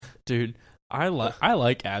Dude, I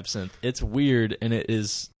like absinthe. It's weird, and it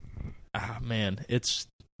is,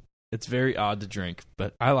 it's very odd to drink,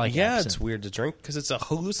 but I like absinthe. It's weird to drink because it's a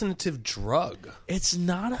hallucinative drug. It's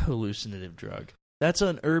not a hallucinative drug. That's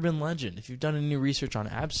an urban legend. If you've done any research on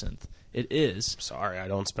absinthe, it is. Sorry, I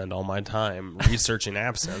don't spend all my time researching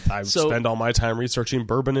absinthe. I spend all my time researching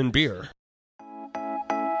bourbon and beer.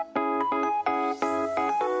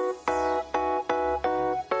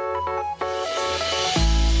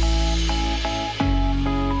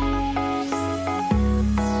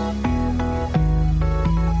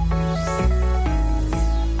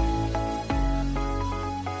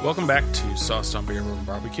 Welcome back to Sauced on Beer Bourbon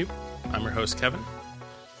Barbecue. I'm your host, Kevin,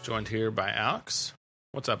 joined here by Alex.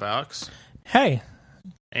 What's up, Alex? Hey.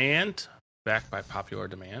 And back by popular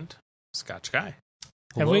demand, Scotch Guy.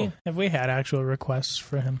 Have we had actual requests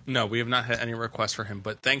for him? No, we have not had any requests for him,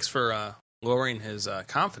 but thanks for lowering his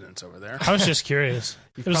confidence over there. I was just curious.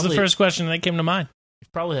 It was the first question that came to mind.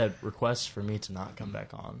 You've probably had requests for me to not come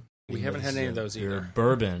back on. We haven't had any of those either.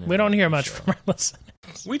 Bourbon. We don't hear much from our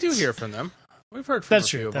listeners. We do hear from them. We've heard from That's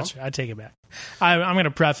true. That's true. I take it back. I'm going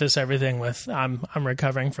to preface everything with I'm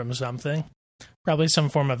recovering from something, probably some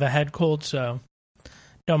form of a head cold. So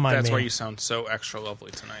don't mind me. That's why you sound so extra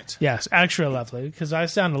lovely tonight. Yes, extra lovely because I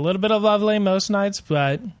sound a little bit of lovely most nights,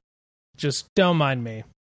 but just don't mind me.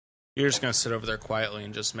 You're just going to sit over there quietly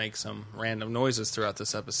and just make some random noises throughout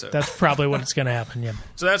this episode. That's probably what's going to happen. Yeah.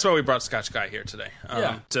 So that's why we brought Scotch Guy here today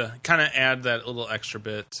to kind of add that little extra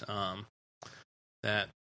bit that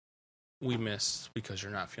we missed because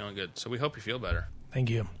you're not feeling good. So we hope you feel better.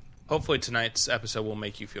 Thank you. Hopefully tonight's episode will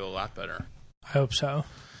make you feel a lot better. I hope so.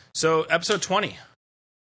 So episode 20.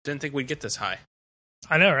 Didn't think we'd get this high.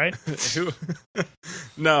 I know, right?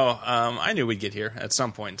 No, I knew we'd get here at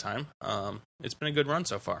some point in time. It's been a good run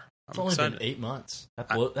so far. It's only been 8 months. That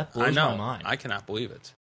blows my mind. I cannot believe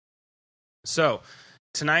it. So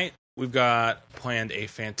tonight we've got planned a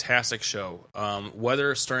fantastic show.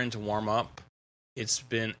 Weather is starting to warm up.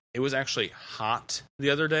 It was actually hot the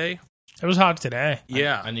other day. It was hot today.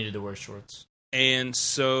 Yeah. I needed to wear shorts. And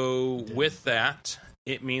so with that,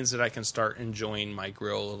 it means that I can start enjoying my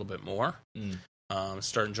grill a little bit more.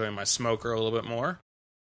 Start enjoying my smoker a little bit more.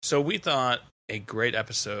 So we thought a great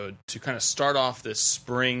episode to kind of start off this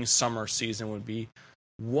spring, summer season would be,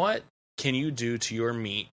 what can you do to your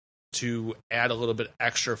meat to add a little bit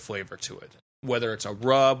extra flavor to it? Whether it's a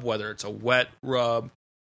rub, whether it's a wet rub,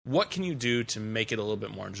 what can you do to make it a little bit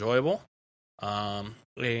more enjoyable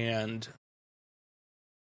and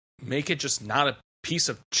make it just not a piece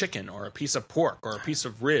of chicken or a piece of pork or a piece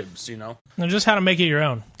of ribs, you know? And just how to make it your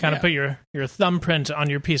own. Kind of put your thumbprint on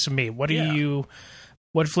your piece of meat. What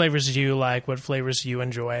flavors do you like? What flavors do you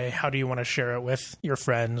enjoy? How do you want to share it with your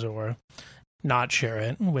friends or not share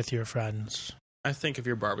it with your friends? I think if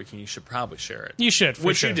you're barbecuing, you should probably share it. You should,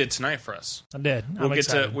 for sure. You did tonight for us. I did.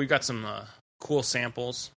 We got some cool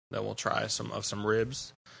samples that we'll try some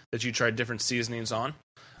ribs that you tried different seasonings on.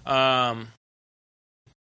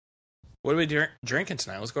 What are we drinking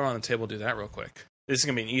tonight? Let's go around the table and do that real quick. This is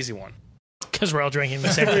going to be an easy one. Because we're all drinking the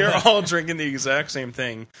same thing. We're all drinking the exact same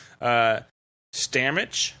thing.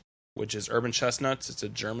 Stammich, which is Urban Chestnuts. It's a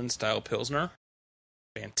German-style Pilsner.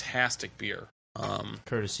 Fantastic beer.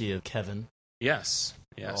 Courtesy of Kevin. Yes.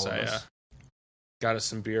 I got us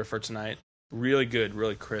some beer for tonight. Really good,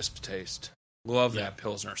 really crisp taste. Love that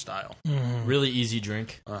Pilsner style. Mm. Really easy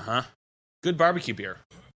drink. Good barbecue beer.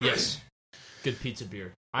 Yes. Good pizza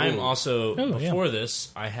beer. I am also, before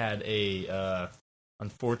this, I had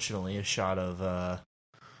unfortunately, a shot of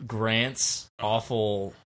Grant's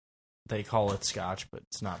awful, they call it scotch, but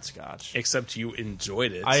it's not scotch. Except you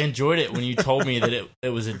enjoyed it. I enjoyed it when you told me that it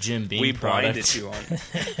was a Jim Beam product. We blinded you on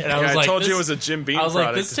it. And I told you it was a Jim Beam product.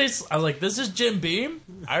 I was like, this is Jim Beam?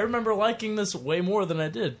 I remember liking this way more than I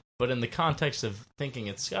did. But in the context of thinking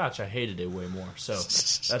it's scotch, I hated it way more. So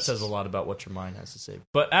that says a lot about what your mind has to say.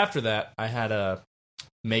 But after that, I had a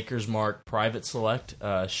Maker's Mark Private Select,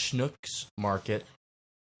 Schnucks Market.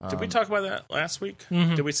 Did we talk about that last week?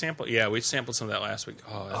 Mm-hmm. Did we sample? Yeah, we sampled some of that last week.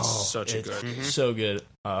 Oh, that's such a good. So good.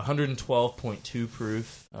 112.2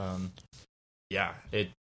 proof.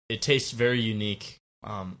 It tastes very unique.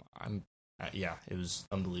 It was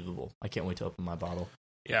unbelievable. I can't wait to open my bottle.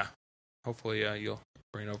 Yeah. Hopefully you'll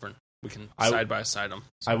bring it over and we can side by side them.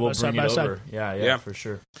 I will bring it over. Yeah, for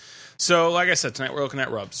sure. So, like I said, tonight we're looking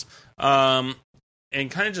at rubs. And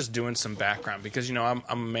kind of just doing some background because, you know, I'm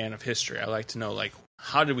a man of history. I like to know, like,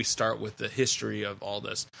 how did we start with the history of all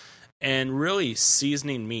this? And really,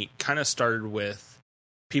 seasoning meat kind of started with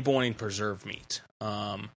people wanting preserved meat.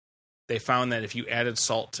 They found that if you added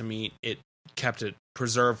salt to meat, it kept it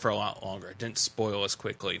preserve for a lot longer. It didn't spoil as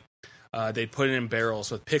quickly. They'd put it in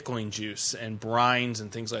barrels with pickling juice and brines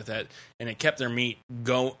and things like that, and it kept their meat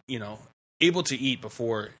able to eat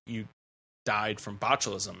before you died from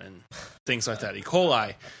botulism and things like that, E.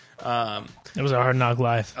 coli. It was a hard knock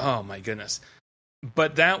life. Oh my goodness.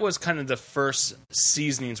 But that was kind of the first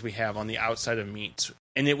seasonings we have on the outside of meat.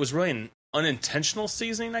 And it was really an unintentional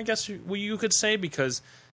seasoning, I guess you could say, because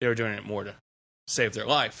they were doing it more to save their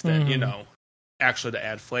life than, actually to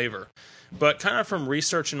add flavor. But kind of from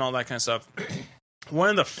research and all that kind of stuff, one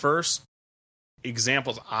of the first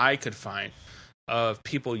examples I could find of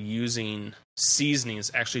people using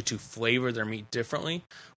seasonings actually to flavor their meat differently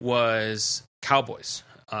was cowboys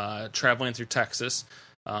traveling through Texas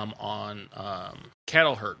on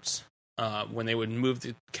cattle herds. When they would move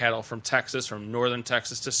the cattle from Texas, from northern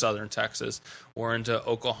Texas to southern Texas, or into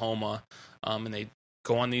Oklahoma, and they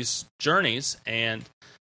go on these journeys, and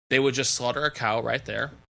they would just slaughter a cow right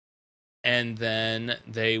there, and then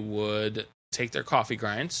they would take their coffee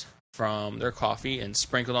grinds from their coffee and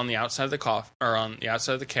sprinkle it on the outside of the on the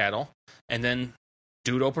outside of the cattle, and then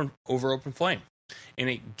do it over open flame, and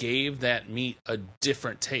it gave that meat a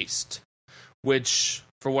different taste. Which,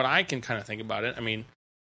 for what I can kind of think about it, I mean,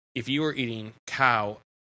 if you were eating cow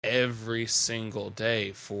every single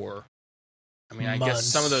day for, months. I guess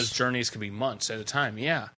some of those journeys could be months at a time.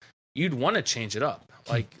 Yeah, you'd want to change it up.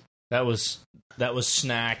 Like that was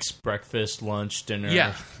snacks, breakfast, lunch, dinner.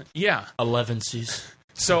 Yeah. 11sies.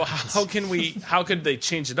 So how could they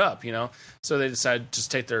change it up? So they decided to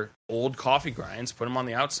just take their old coffee grinds, put them on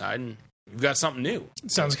the outside, and you've got something new.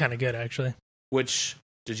 Sounds kind of good, actually. Which,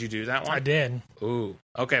 did you do that one? I did. Ooh.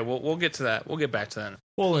 Okay, well, we'll get to that. We'll get back to that.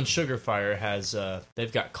 Well, and Sugar Fire has,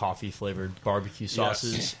 they've got coffee-flavored barbecue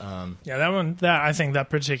sauces. Yes. I think that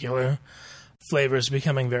particular flavor is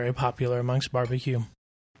becoming very popular amongst barbecue.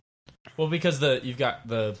 Well, because you've got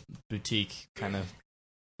the boutique kind of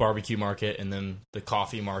barbecue market and then the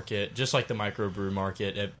coffee market, just like the microbrew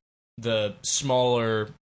market. The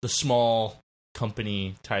small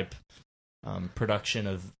company type production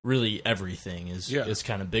of really everything is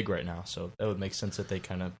kind of big right now. So that would make sense that they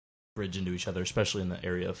kind of bridge into each other, especially in the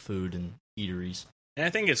area of food and eateries. And I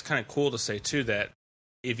think it's kind of cool to say, too, that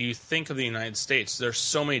if you think of the United States, there's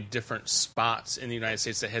so many different spots in the United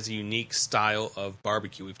States that has a unique style of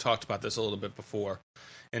barbecue. We've talked about this a little bit before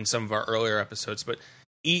in some of our earlier episodes, but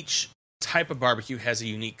each type of barbecue has a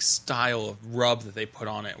unique style of rub that they put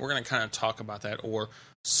on it. We're going to kind of talk about that, or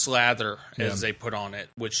slather as they put on it,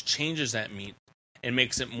 which changes that meat and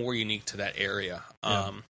makes it more unique to that area.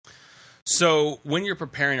 So when you're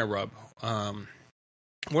preparing a rub,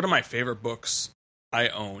 one of my favorite books I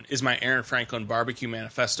own is my Aaron Franklin Barbecue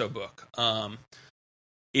Manifesto book.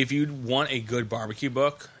 If you want a good barbecue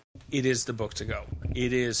book, it is the book to go.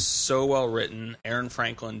 It is so well written. Aaron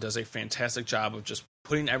Franklin does a fantastic job of just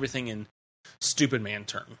putting everything in stupid man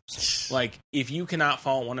terms. Like, if you cannot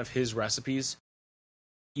follow one of his recipes,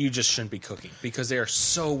 you just shouldn't be cooking, because they are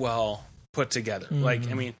so well put together.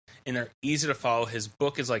 And they're easy to follow. His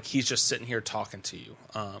book is like he's just sitting here talking to you.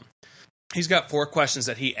 He's got 4 questions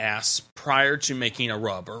that he asks prior to making a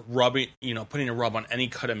rub, or putting a rub on any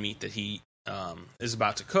cut of meat that he is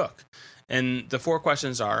about to cook. And the 4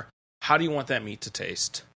 questions are: how do you want that meat to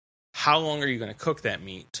taste? How long are you going to cook that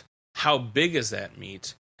meat? How big is that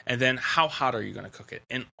meat? And then how hot are you going to cook it?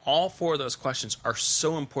 And all 4 of those questions are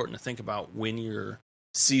so important to think about when you're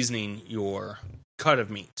seasoning your cut of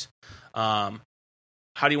meat. How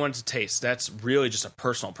do you want it to taste? That's really just a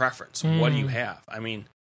personal preference. What do you have?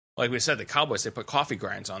 Like we said, the cowboys, they put coffee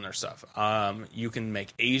grinds on their stuff. You can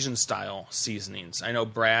make Asian-style seasonings. I know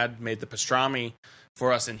Brad made the pastrami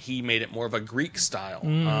for us, and he made it more of a Greek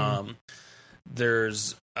style.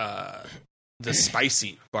 There's the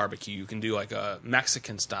spicy barbecue. You can do like a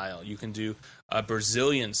Mexican style. You can do a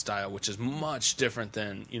Brazilian style, which is much different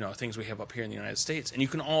than things we have up here in the United States. And you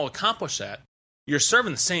can all accomplish that. You're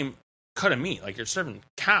serving the same cut of meat, like you're serving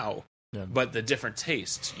cow, but the different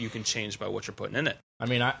taste you can change by what you're putting in it.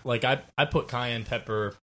 I put cayenne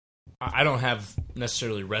pepper. I don't have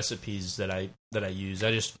necessarily recipes that I use.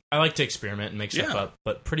 I like to experiment and make stuff up.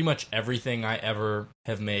 But pretty much everything I ever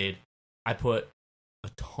have made, I put a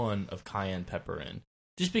ton of cayenne pepper in,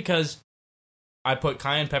 just because I put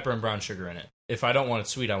cayenne pepper and brown sugar in it. If I don't want it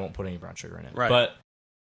sweet, I won't put any brown sugar in it. Right. But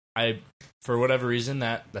for whatever reason,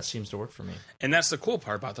 that seems to work for me. And that's the cool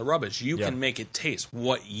part about the rub, is you can make it taste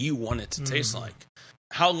what you want it to taste like.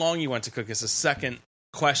 How long you want to cook is the second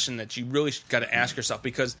question that you really got to ask yourself,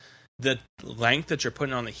 because the length that you're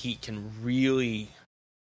putting on the heat can really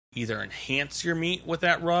either enhance your meat with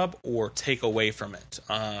that rub or take away from it.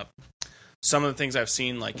 Some of the things I've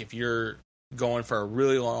seen, like if you're going for a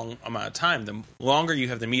really long amount of time, the longer you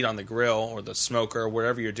have the meat on the grill or the smoker or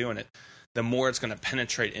wherever you're doing it, the more it's going to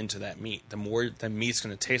penetrate into that meat. The more the meat's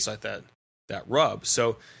going to taste like that rub.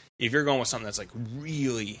 So if you're going with something that's like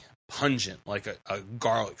really pungent, like a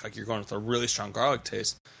garlic, like you're going with a really strong garlic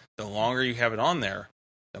taste, the longer you have it on there,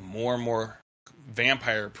 the more and more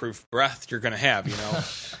vampire-proof breath you're going to have.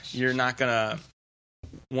 You're not going to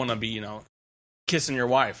want to be, kissing your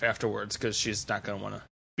wife afterwards because she's not going to want to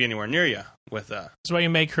be anywhere near you with That's why you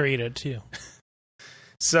make her eat it too.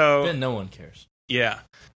 So then no one cares. Yeah.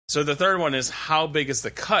 So the third one is how big is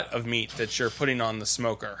the cut of meat that you're putting on the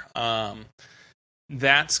smoker?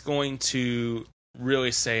 That's going to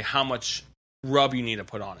really say how much rub you need to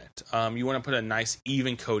put on it. You want to put a nice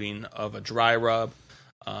even coating of a dry rub.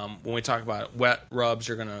 When we talk about wet rubs,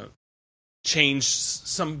 you're going to change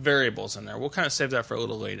some variables in there. We'll kind of save that for a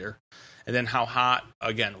little later. And then how hot,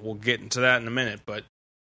 again, we'll get into that in a minute, but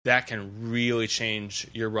that can really change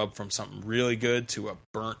your rub from something really good to a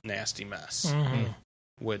burnt, nasty mess,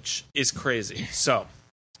 which is crazy. So,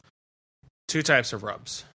 2 types of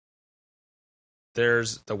rubs.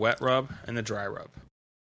 There's the wet rub and the dry rub.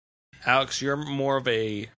 Alex, you're more of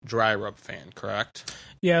a dry rub fan, correct?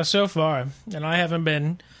 Yeah, so far. And I haven't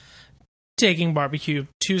been taking barbecue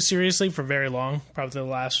too seriously for very long, probably the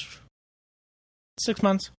last 6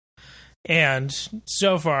 months. And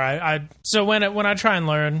so far, so when I try and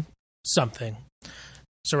learn something,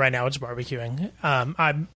 so right now it's barbecuing.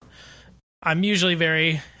 I'm usually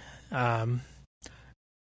very type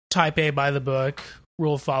A by the book,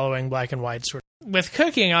 rule following, black and white sort. With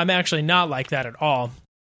cooking, I'm actually not like that at all.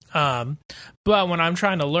 But when I'm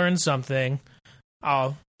trying to learn something,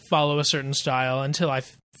 I'll follow a certain style until I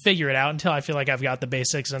figure it out, until I feel like I've got the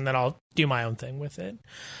basics, and then I'll do my own thing with it.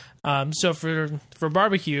 So for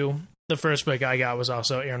barbecue, the first book I got was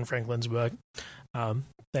also Aaron Franklin's book.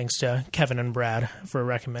 Thanks to Kevin and Brad for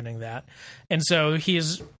recommending that. And so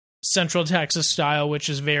he's Central Texas style, which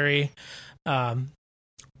is very,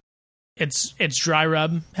 it's dry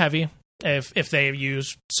rub heavy. If they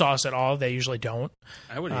use sauce at all, they usually don't.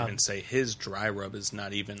 I would even say his dry rub is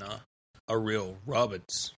not even a real rub.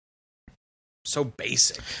 It's so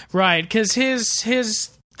basic. Right, because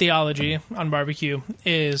his theology on barbecue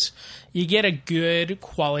is you get a good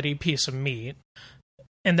quality piece of meat,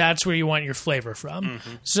 and that's where you want your flavor from.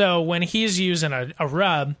 Mm-hmm. So when he's using a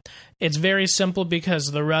rub, it's very simple because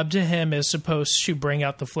the rub to him is supposed to bring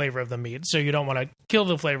out the flavor of the meat. So you don't want to kill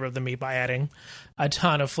the flavor of the meat by adding a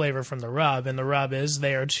ton of flavor from the rub. And the rub is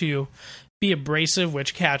there to be abrasive,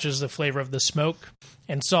 which catches the flavor of the smoke,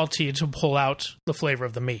 and salty to pull out the flavor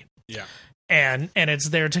of the meat. Yeah. And it's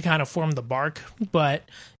there to kind of form the bark, but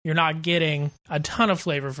you're not getting a ton of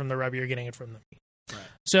flavor from the rub, you're getting it from the meat. Right.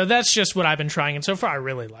 So that's just what I've been trying, and so far I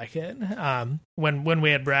really like it. When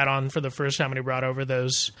we had Brad on for the first time and he brought over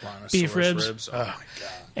those beef ribs. Oh my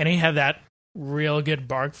God. And he had that real good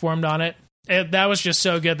bark formed on it. That was just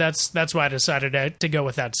so good. That's why I decided to go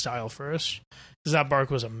with that style first, because that bark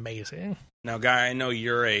was amazing. Now, Guy, I know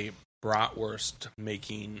you're a bratwurst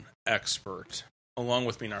making expert. Along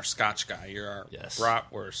with being our Scotch guy, you're our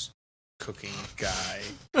bratwurst cooking guy.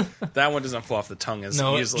 That one doesn't fall off the tongue as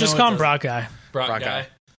easily. Just call him brat guy. Brat guy.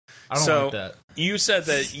 I don't like that. You said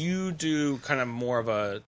that you do kind of more of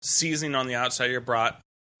a seasoning on the outside of your brat,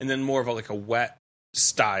 and then more of a wet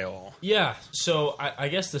style. Yeah. So I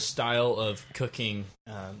guess the style of cooking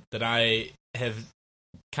that I have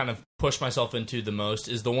kind of pushed myself into the most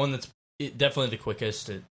is the one that's definitely the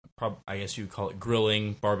quickest. I guess you would call it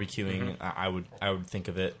grilling, barbecuing. Mm-hmm. I would think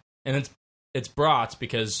of it, and it's brats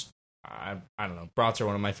because I don't know. Brats are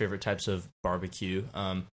one of my favorite types of barbecue.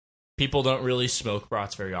 People don't really smoke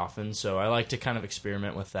brats very often, so I like to kind of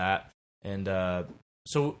experiment with that. And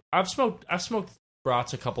so I've smoked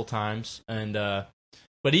brats a couple times, and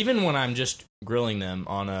but even when I'm just grilling them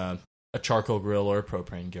on a charcoal grill or a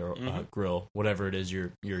propane grill, whatever it is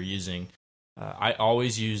you're using, I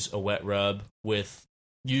always use a wet rub with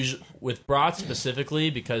brats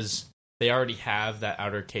specifically because they already have that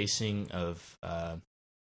outer casing of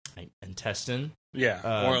intestine.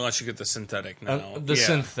 Yeah, or unless you get the synthetic now.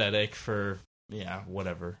 Synthetic for,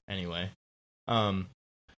 whatever. Anyway,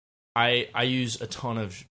 I use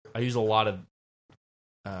a lot of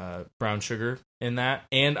brown sugar in that,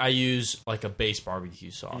 and I use a base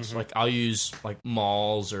barbecue sauce. Mm-hmm. I'll use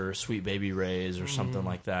Mall's or Sweet Baby Ray's or something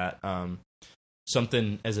like that.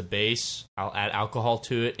 Something as a base. I'll add alcohol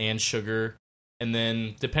to it and sugar, and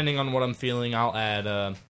then depending on what I'm feeling, I'll add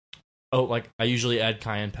I usually add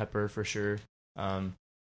cayenne pepper for sure,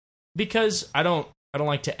 because I don't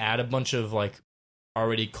like to add a bunch of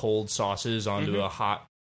already cold sauces onto a hot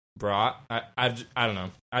brat. I don't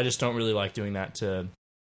know. I just don't really like doing that to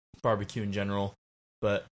barbecue in general.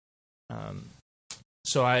 But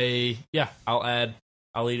so I'll eat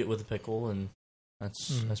it with a pickle, and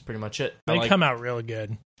that's pretty much it. They come out really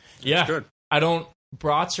good. Yeah, good.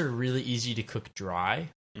 Brats are really easy to cook dry.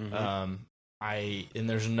 Mm-hmm. And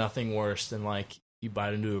there's nothing worse than like you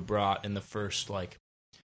bite into a brat and the first like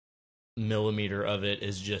millimeter of it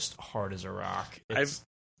is just hard as a rock. It's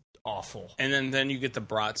awful. And then you get the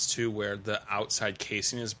brats too, where the outside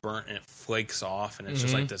casing is burnt and it flakes off, and it's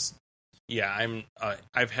just like this. Yeah,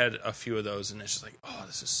 I've had a few of those, and it's just like, oh,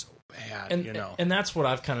 this is so bad, And that's what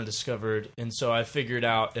I've kind of discovered. And so I figured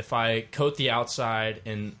out if I coat the outside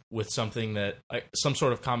and with something that some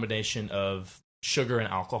sort of combination of sugar and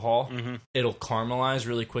alcohol, it'll caramelize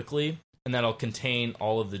really quickly, and that'll contain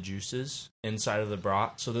all of the juices inside of the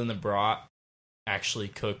brat. So then the brat actually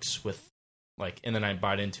cooks with and then I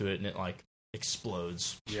bite into it and it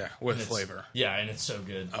explodes. Yeah, with flavor. Yeah, and it's so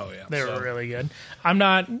good. Oh yeah, they were really good. I'm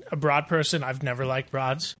not a brat person. I've never liked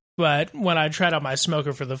brats, but when I tried out my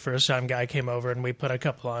smoker for the first time, guy came over and we put a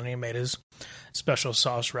couple on. And he made his special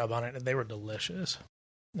sauce rub on it, and they were delicious.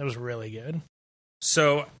 It was really good.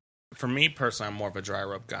 So, for me personally, I'm more of a dry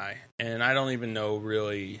rub guy, and I don't even know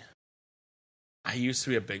really. I used to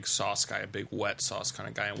be a big sauce guy, a big wet sauce kind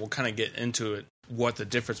of guy, and we'll kind of get into it, what the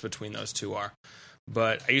difference between those two are.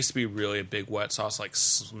 But I used to be really a big wet sauce, like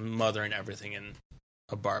smothering everything in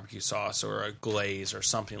a barbecue sauce or a glaze or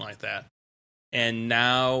something like that. And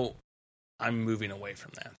now I'm moving away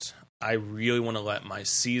from that. I really want to let my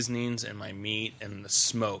seasonings and my meat and the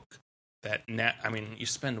smoke you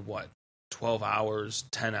spend 12 hours,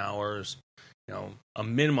 10 hours, a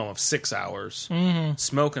minimum of 6 hours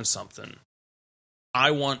smoking something.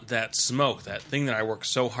 I want that smoke, that thing that I work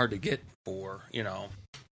so hard to get for,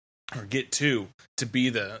 or get to be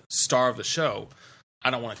the star of the show. I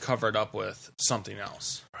don't want to cover it up with something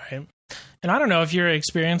else. Right. And I don't know if your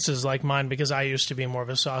experience is like mine, because I used to be more of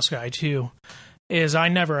a sauce guy too, is I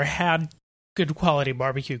never had good quality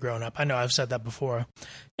barbecue growing up. I know I've said that before.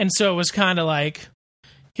 And so it was kind of like,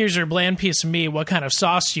 here's your bland piece of meat. What kind of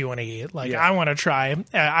sauce do you want to eat? I want to try.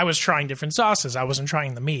 I was trying different sauces. I wasn't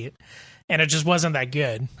trying the meat. And it just wasn't that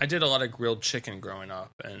good. I did a lot of grilled chicken growing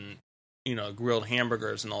up and, grilled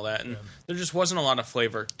hamburgers and all that. And there just wasn't a lot of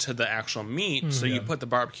flavor to the actual meat. So you put the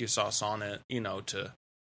barbecue sauce on it, to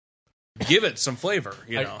give it some flavor,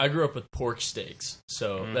 I grew up with pork steaks.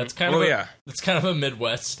 So that's kind of that's kind of a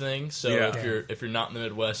Midwest thing. So if you're not in the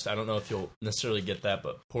Midwest, I don't know if you'll necessarily get that,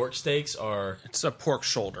 but pork steaks it's a pork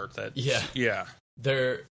shoulder that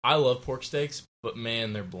I love pork steaks, but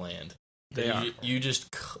man, they're bland. You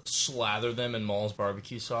just slather them in Maul's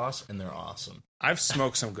barbecue sauce, and they're awesome. I've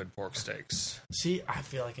smoked some good pork steaks. See, I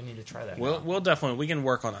feel like I need to try that. We'll definitely, we can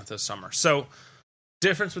work on that this summer. So,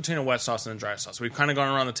 difference between a wet sauce and a dry sauce. We've kind of gone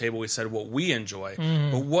around the table. We said what we enjoy,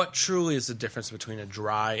 but what truly is the difference between a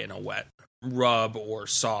dry and a wet rub or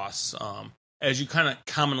sauce, as you kind of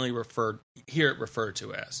commonly hear it referred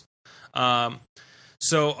to as.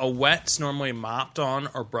 So a wet's normally mopped on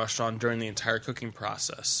or brushed on during the entire cooking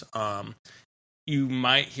process. You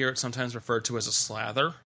might hear it sometimes referred to as a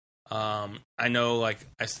slather. I know, I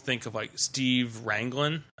think of Steve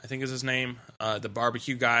Ranglin, I think is his name, the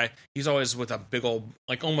barbecue guy. He's always with a big old,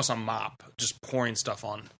 almost a mop, just pouring stuff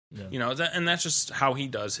on. Yeah. And that's just how he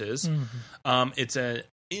does his. It's an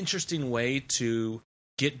interesting way to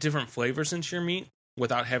get different flavors into your meat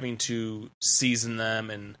without having to season them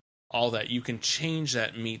and all that. You can change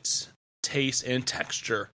that meat's taste and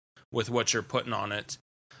texture with what you're putting on it.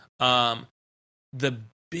 The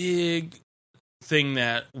big thing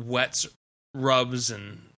that wets, rubs,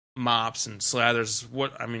 and mops and slathers,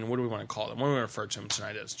 what do we want to call them? What do we refer to them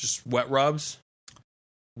tonight as? Just wet rubs?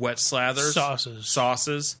 Wet slathers?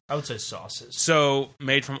 Sauces. I would say sauces. So,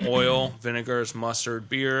 made from oil, vinegars, mustard,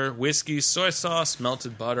 beer, whiskey, soy sauce,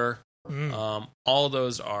 melted butter. All of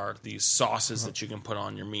those are these sauces that you can put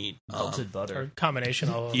on your meat. Melted butter. Or combination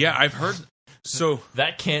of all of them. Yeah, I've heard. So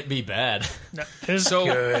that can't be bad.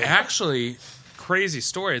 Good. Actually, crazy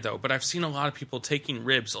story though, but I've seen a lot of people taking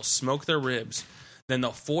ribs. They'll smoke their ribs, then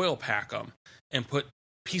they'll foil pack them and put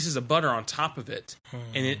pieces of butter on top of it,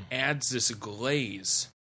 and it adds this glaze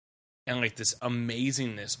and this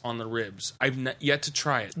amazingness on the ribs. I've yet to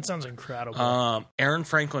try it. It sounds incredible. Aaron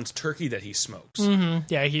Franklin's turkey that he smokes.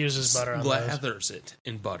 Yeah, he uses butter on lathers it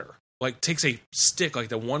in butter. Takes a stick,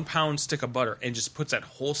 the 1 pound stick of butter, and just puts that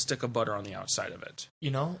whole stick of butter on the outside of it.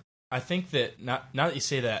 I think that now that you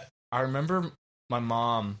say that, I remember my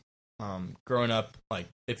mom growing up.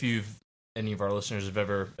 If any of our listeners have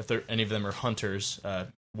ever, if any of them are hunters,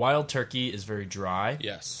 wild turkey is very dry.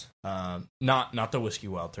 Yes. Not the whiskey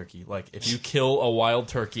wild turkey. Like, if you kill a wild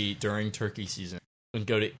turkey during turkey season and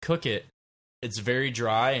go to cook it, it's very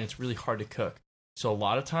dry and it's really hard to cook. So a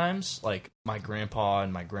lot of times, like, my grandpa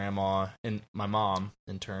and my grandma and my mom,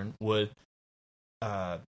 in turn, would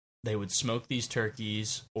they would smoke these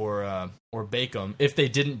turkeys or bake them if they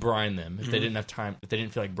didn't brine them. If they didn't have time, if they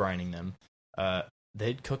didn't feel like brining them,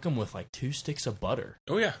 they'd cook them with like 2 sticks of butter.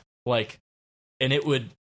 Oh yeah. Like, and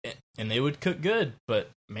they would cook good.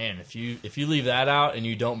 But man, if you leave that out and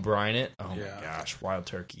you don't brine it, oh my gosh, wild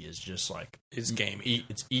turkey is just like it's gamey.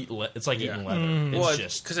 It's like eating leather. Well,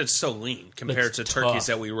 just because it's so lean compared to turkeys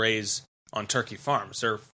that we raise on turkey farms.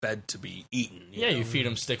 They're fed to be eaten. You feed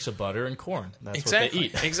them sticks of butter and corn. That's exactly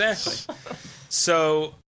what they eat. Exactly.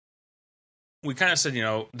 So we kind of said,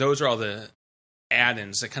 those are all the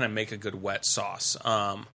add-ins that kind of make a good wet sauce.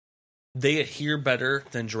 They adhere better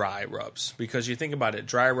than dry rubs because you think about it,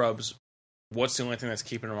 dry rubs, what's the only thing that's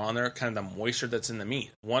keeping them on there? Kind of the moisture that's in the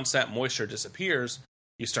meat. Once that moisture disappears,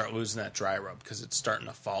 you start losing that dry rub because it's starting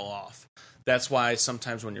to fall off. That's why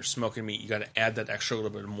sometimes when you're smoking meat, you got to add that extra little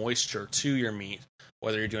bit of moisture to your meat,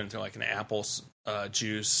 whether you're doing it through like an apple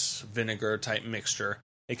juice, vinegar type mixture.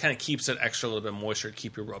 It kind of keeps that extra little bit of moisture to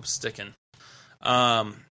keep your rubs sticking.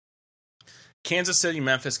 Kansas City,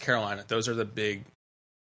 Memphis, Carolina, those are the big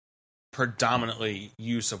predominantly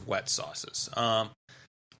use of wet sauces. Now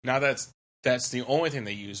that's the only thing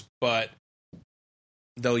they use, but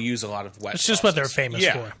they'll use a lot of wet sauces. It's just what they're famous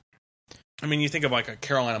for. I mean, you think of like a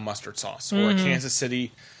Carolina mustard sauce or a Kansas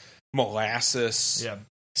City molasses. Yeah.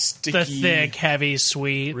 Sticky. The thick, heavy,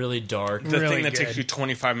 sweet. Really dark. The really thing that good. takes you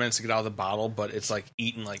 25 minutes to get out of the bottle, but it's like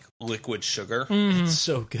eating like liquid sugar. It's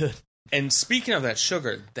so good. And speaking of that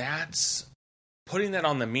sugar, putting that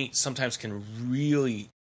on the meat sometimes can really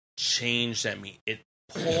change that meat. It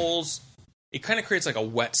pulls, it kind of creates like a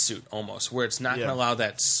wetsuit almost, where it's not going to allow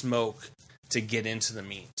that smoke to get into the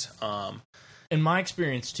meat. In my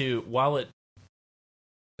experience too,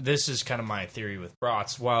 this is kind of my theory with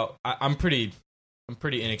brats. While I'm pretty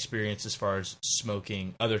inexperienced as far as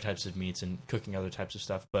smoking other types of meats and cooking other types of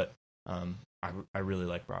stuff, but I really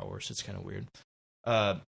like bratwurst. It's kind of weird.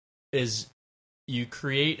 Is you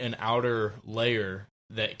create an outer layer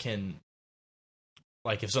that can,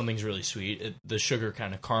 like, if something's really sweet, the sugar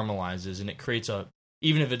kind of caramelizes and it creates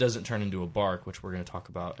even if it doesn't turn into a bark, which we're going to talk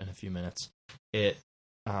about in a few minutes, it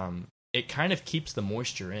kind of keeps the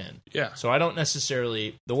moisture in. Yeah. So I don't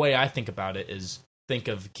necessarily, the way I think about it is think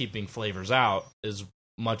of keeping flavors out as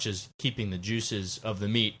much as keeping the juices of the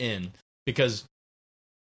meat in, because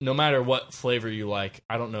no matter what flavor you like,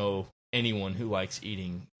 I don't know anyone who likes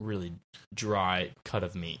eating really dry cut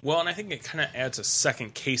of meat. Well, and I think it kind of adds a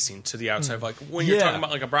second casing to the outside, like when you're talking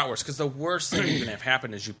about like a bratwurst, because the worst thing you can have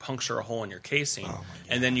happen is you puncture a hole in your casing,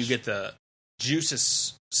 and then you get the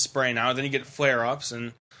juices spraying out, then you get flare-ups,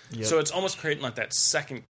 and so it's almost creating like that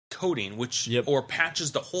second coating, which or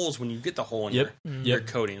patches the holes when you get the hole in your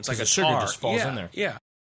coating. It's like a sugar tar. just falls in there. Yeah.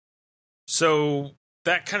 So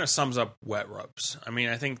that kind of sums up wet rubs. I mean,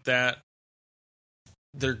 I think that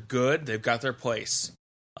they're good. They've got their place.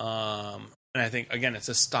 And I think, again, it's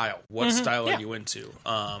a style. What style are you into?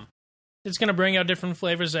 It's going to bring out different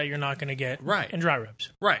flavors that you're not going to get in dry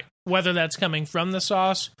rubs. Right. Whether that's coming from the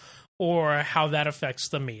sauce or how that affects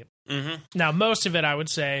the meat. Mm-hmm. Now, most of it, I would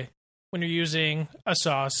say, when you're using a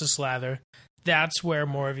sauce to slather, that's where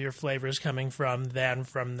more of your flavor is coming from than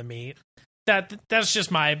from the meat. That's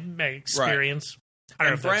just my experience.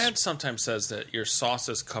 Right. And Brad sometimes says that your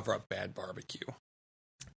sauces cover up bad barbecue.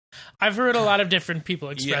 I've heard a lot of different people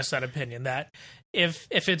express that opinion, that if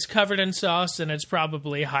it's covered in sauce, then it's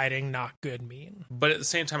probably hiding not good meat. But at the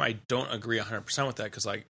same time, I don't agree 100% with that, because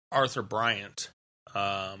like Arthur Bryant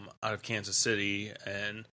out of Kansas City,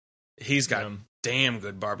 and he's got damn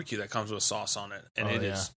good barbecue that comes with sauce on it, and it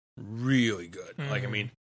is really good. Mm-hmm. Like, I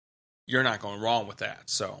mean, you're not going wrong with that.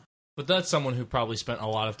 So, but that's someone who probably spent a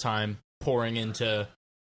lot of time pouring into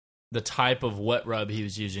the type of wet rub he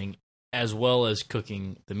was using, as well as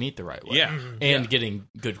cooking the meat the right way. Yeah. And getting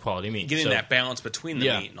good quality meat. Getting that balance between the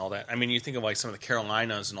meat and all that. I mean, you think of like some of the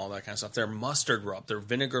Carolinas and all that kind of stuff. Their mustard rub, their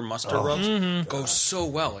vinegar mustard rubs go so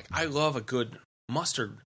well. Like, I love a good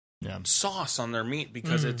mustard sauce on their meat,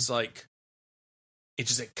 because it's like,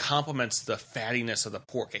 it complements the fattiness of the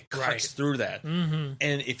pork. It cuts through that. Mm-hmm.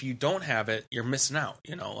 And if you don't have it, you're missing out,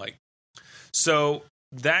 like. So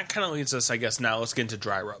that kind of leads us, I guess, now let's get into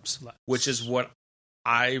dry rubs, which is what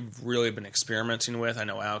I've really been experimenting with. I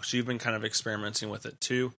know, Alex, you've been kind of experimenting with it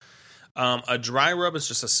too. A dry rub is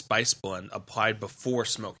just a spice blend applied before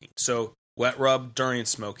smoking. So Wet rub during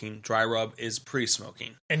smoking, dry rub is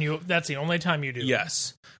pre-smoking. And that's the only time you do.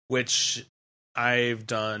 Yes, which I've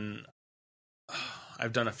done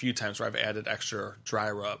a few times where I've added extra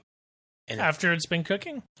dry rub. And after it's been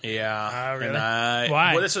cooking? Yeah. Really?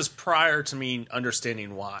 Why? Well, this was prior to me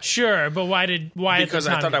understanding why. Sure, but why? Because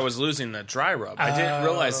I thought I was losing the dry rub. I didn't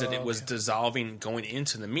realize that it was dissolving going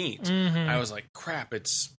into the meat. Mm-hmm. I was like, crap,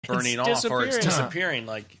 it's burning off or it's disappearing.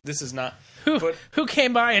 Like, this is not... Who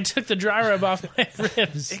came by and took the dry rub off my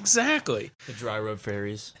ribs? Exactly. The dry rub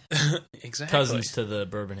fairies. Exactly. Cousins to the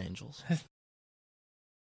bourbon angels.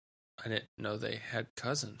 I didn't know they had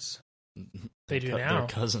cousins. They do now. They're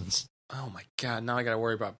cousins. Oh my god! Now I got to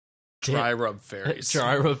worry about dry rub fairies.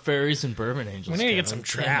 Dry rub fairies and bourbon angels. We need to get some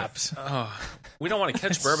traps. We don't want to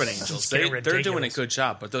catch bourbon angels. They're doing a good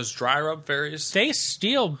job, but those dry rub fairies, they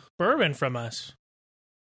steal bourbon from us,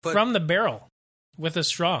 from the barrel with a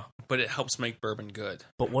straw. But it helps make bourbon good.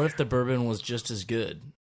 But what if the bourbon was just as good?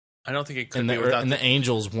 I don't think it could and be without the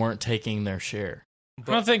angels weren't taking their share.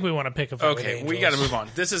 I don't think we want to pick a fight. Okay, we got to move on.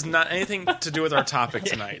 This is not anything to do with our topic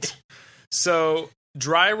tonight. So.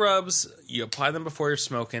 Dry rubs, you apply them before you're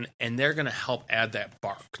smoking, and they're going to help add that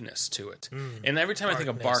barkness to it. And every time I think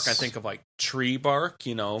of bark, I think of like tree bark,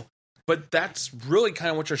 But that's really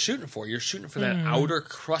kind of what you're shooting for. You're shooting for that outer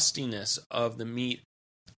crustiness of the meat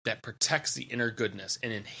that protects the inner goodness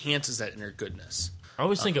and enhances that inner goodness. I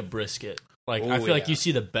always think of brisket. Like I feel like you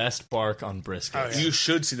see the best bark on brisket. Oh, yeah. You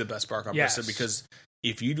should see the best bark on brisket because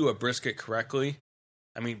if you do a brisket correctly,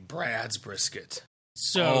 I mean Brad's brisket.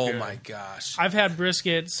 So good. My gosh. I've had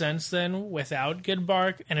brisket since then without good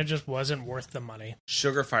bark, and it just wasn't worth the money.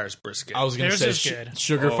 Sugarfire's brisket. I was going to say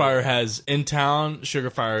Sugarfire has, in town,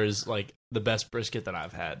 Sugarfire is like the best brisket that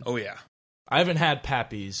I've had. Oh, yeah. I haven't had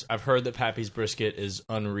Pappy's. I've heard that Pappy's brisket is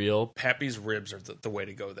unreal. Pappy's ribs are the way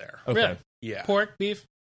to go there. Okay. Really? Yeah. Pork, beef?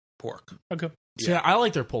 Pork. Okay. So I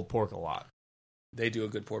like their pulled pork a lot. They do a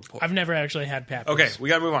good pulled pork. I've never actually had Pappy's. Okay, we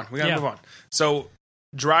got to move on. So...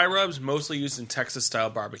 Dry rubs mostly used in Texas-style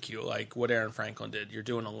barbecue, like what Aaron Franklin did. You're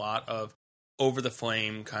doing a lot of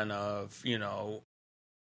over-the-flame kind of,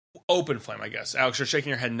 open flame, I guess. Alex, you're shaking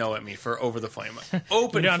your head no at me for over-the-flame.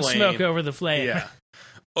 Open you don't flame. Smoke over the flame. Yeah.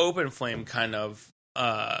 Open flame kind of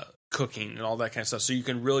cooking and all that kind of stuff. So you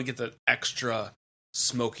can really get the extra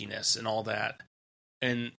smokiness and all that.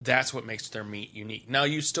 And that's what makes their meat unique. Now,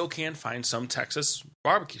 you still can find some Texas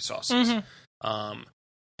barbecue sauces. And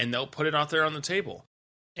they'll put it out there on the table.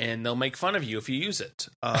 And they'll make fun of you if you use it.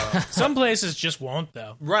 Some places just won't,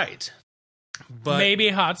 though. Right. But maybe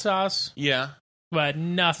hot sauce. Yeah. But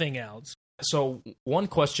nothing else. So one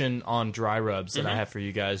question on dry rubs that I have for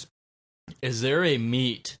you guys. Is there a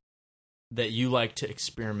meat that you like to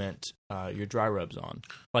experiment your dry rubs on?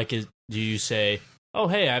 Like, do you say, oh,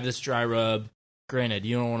 hey, I have this dry rub. Granted,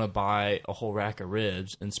 you don't want to buy a whole rack of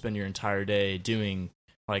ribs and spend your entire day doing,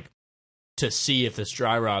 like, to see if this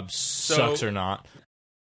dry rub sucks or not.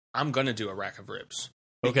 I'm going to do a rack of ribs.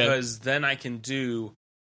 Okay. Because then I can do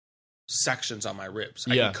sections on my ribs.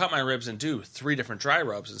 I can cut my ribs and do 3 different dry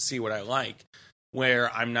rubs and see what I like,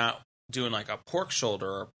 where I'm not doing like a pork shoulder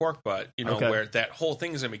or a pork butt, where that whole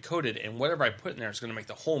thing is going to be coated, and whatever I put in there is going to make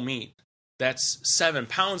the whole meat. That's 7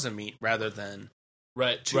 pounds of meat rather than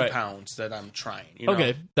 2 pounds that I'm trying.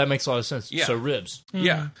 Okay, that makes a lot of sense. Yeah. So ribs.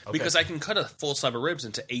 Yeah, because I can cut a full slab of ribs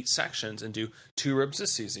into 8 sections and do 2 ribs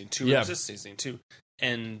this seasoning, 2 ribs this seasoning, 2,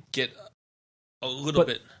 and get a little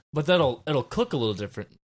bit. But it'll cook a little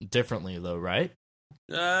differently though, right?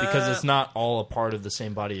 Because it's not all a part of the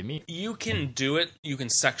same body of meat. You can do it. You can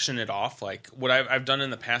section it off. Like what I've done in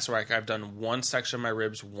the past, where I've done one section of my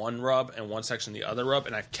ribs, one rub, and one section the other rub,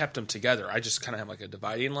 and I've kept them together. I just kind of have like a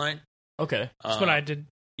dividing line. Okay, that's what I did.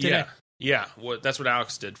 Yeah. That's what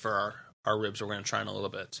Alex did for our ribs. We're going to try in a little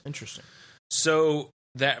bit. Interesting. So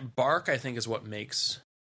that bark, I think, is what makes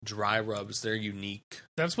dry rubs. They're unique.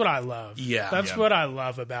 That's what I love. Yeah, that's what I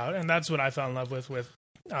love about, and that's what I fell in love with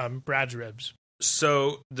Brad's ribs.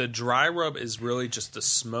 So the dry rub is really just the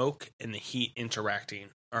smoke and the heat interacting,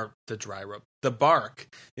 or the dry rub. The bark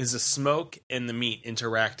is the smoke and the meat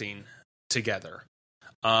interacting together.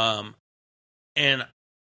 And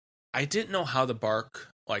I didn't know how the bark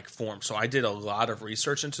formed, so I did a lot of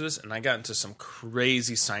research into this, and I got into some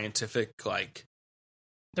crazy scientific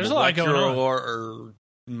there's a lot going on. Or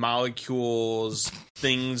molecules,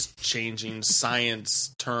 things changing,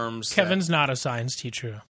 science terms. Kevin's not a science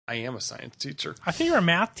teacher. I am a science teacher. I think you're a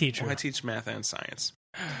math teacher. Well, I teach math and science.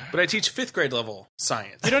 But I teach 5th grade level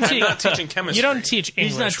science. I'm not teaching chemistry. You don't teach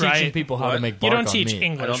English, He's not teaching people how to make bark. You don't teach meat.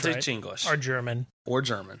 English, I don't teach English. Or German. Or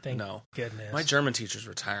German, Thank no. goodness. My German teacher's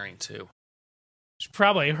retiring, too.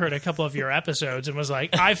 probably heard a couple of your episodes and was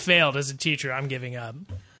like, I failed as a teacher. I'm giving up.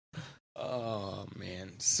 Oh,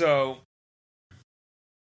 man. So,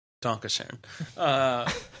 Donka Sharon.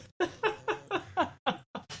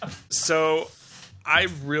 So, I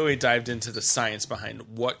really dived into the science behind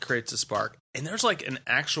what creates a spark. And there's like an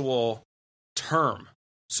actual term.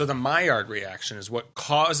 So, the Maillard reaction is what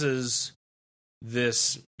causes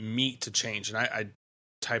this meat to change. And I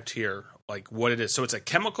typed here like what it is. So, it's a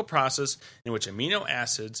chemical process in which amino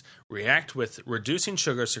acids react with reducing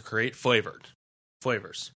sugars to create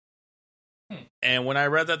flavors. And when I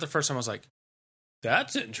read that the first time, I was like,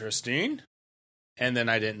 that's interesting. And then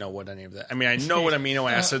I didn't know what any of that. I mean, I know what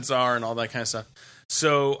amino acids are and all that kind of stuff.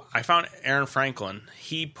 So I found Aaron Franklin.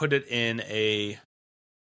 He put it in a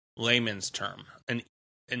layman's term, an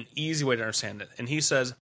easy way to understand it. And he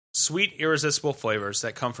says, sweet, irresistible flavors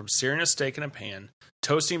that come from searing a steak in a pan,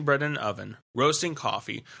 toasting bread in an oven, roasting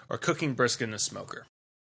coffee, or cooking brisket in a smoker.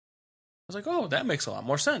 I was like, oh, that makes a lot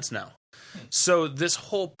more sense now. So this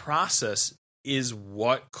whole process is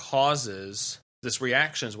what causes this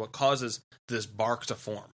reaction, is what causes this bark to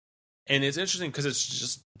form. And it's interesting because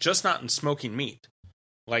it's just not in smoking meat.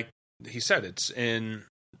 Like he said, it's in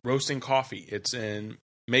roasting coffee. It's in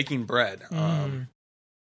making bread. And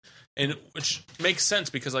which makes sense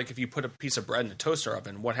because like if you put a piece of bread in a toaster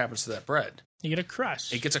oven, what happens to that bread? You get a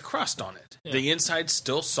crust. It gets a crust on it. Yeah. The inside's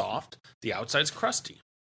still soft. The outside's crusty.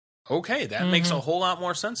 Okay, that makes a whole lot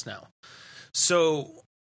more sense now. So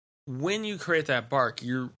when you create that bark,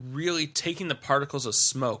 you're really taking the particles of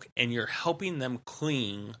smoke and you're helping them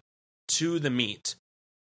cling to the meat,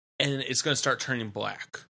 and it's going to start turning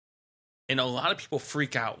black. And a lot of people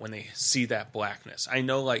freak out when they see that blackness. I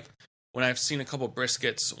know, like, when I've seen a couple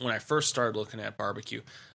briskets, when I first started looking at barbecue, I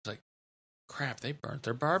was like, crap, they burnt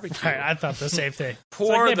their barbecue. I thought the same thing.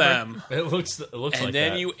 Pour like them. It looks and like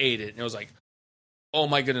then that. you ate it, and it was like, oh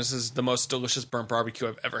my goodness, this is the most delicious burnt barbecue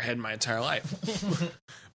I've ever had in my entire life.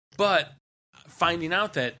 But finding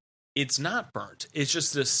out that it's not burnt, it's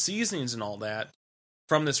just the seasonings and all that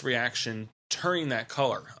from this reaction turning that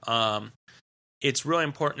color. It's really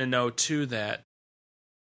important to know, too, that,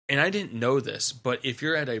 and I didn't know this, but if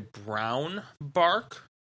you're at a brown bark,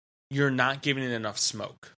 you're not giving it enough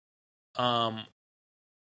smoke.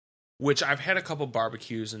 Which I've had a couple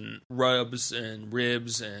barbecues and rubs and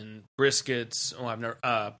ribs and briskets. Oh, I've never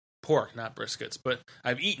pork, not briskets, but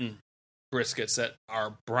I've eaten briskets that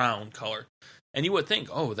are brown color. And you would think,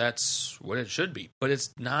 oh, that's what it should be, but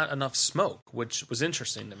it's not enough smoke, which was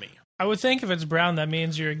interesting to me. I would think if it's brown, that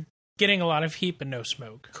means you're getting a lot of heat but no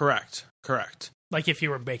smoke. Correct. Like if you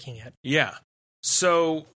were baking it. Yeah.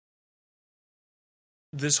 So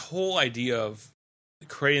this whole idea of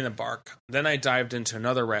creating the bark, then I dived into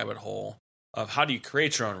another rabbit hole of how do you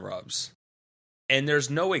create your own rubs. And there's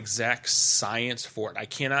no exact science for it. I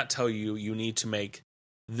cannot tell you need to make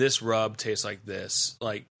this rub taste like this.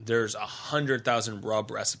 Like there's 100,000 rub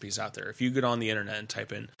recipes out there. If you get on the internet and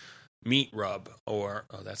type in meat rub or,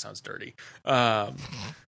 oh, that sounds dirty. I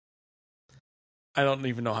don't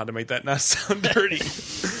even know how to make that not sound dirty.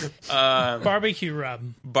 Barbecue rub.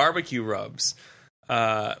 Barbecue rubs.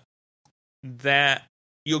 That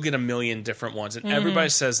you'll get a million different ones, and everybody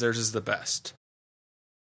says theirs is the best.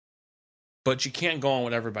 But you can't go on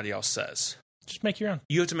what everybody else says. Just make your own.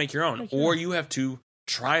 You have to make your own, or you have to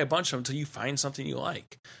try a bunch of them until you find something you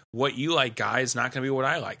like. What you like, guy, is not going to be what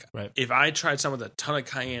I like. Right. If I tried some with a ton of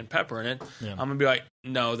cayenne pepper in it, I'm going to be like,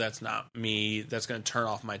 no, that's not me. That's going to turn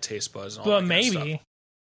off my taste buds. And all that kind of stuff.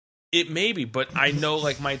 It may be, but I know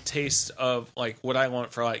like my taste of like what I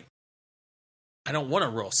want for like, I don't want a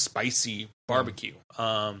real spicy barbecue.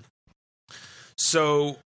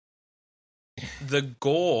 So the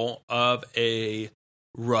goal of a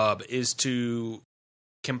rub is to,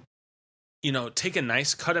 take a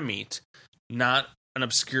nice cut of meat, not an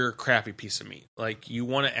obscure, crappy piece of meat. Like you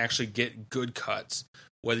want to actually get good cuts,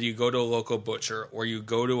 whether you go to a local butcher or you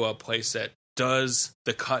go to a place that does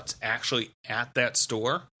the cuts actually at that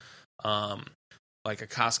store, like a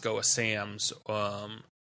Costco, a Sam's,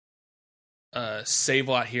 Save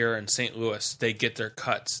Lot here in St. Louis. They get their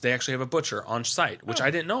cuts. They actually have a butcher on site, which I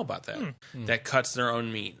didn't know about that. That cuts their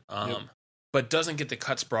own meat, but doesn't get the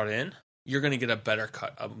cuts brought in. You're going to get a better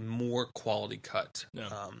cut, a more quality cut. Yeah.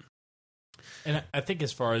 And I think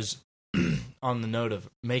as far as on the note of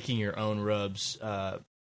making your own rubs,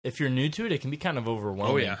 if you're new to it, it can be kind of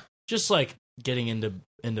overwhelming. Oh, yeah. Just like getting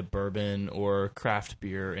into bourbon or craft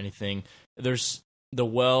beer or anything. The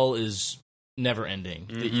well is never ending.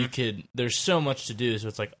 That there's so much to do, so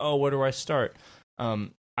it's like, oh, where do I start?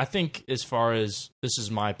 I think as far as, this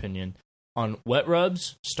is my opinion, on wet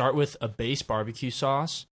rubs, start with a base barbecue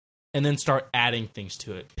sauce. and then start adding things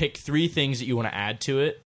to it. Pick 3 things that you want to add to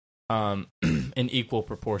it in equal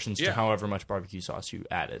proportions to however much barbecue sauce you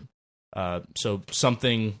added. So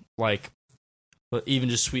something like even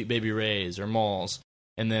just Sweet Baby Ray's or Mauls,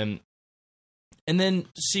 and then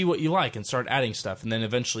see what you like and start adding stuff. And then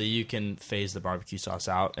eventually you can phase the barbecue sauce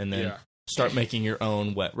out and then start making your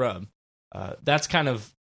own wet rub. That's kind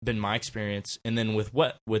of been my experience. And then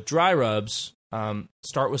with dry rubs,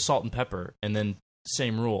 start with salt and pepper, and then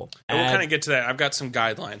same rule. And we'll kind of get to that. I've got some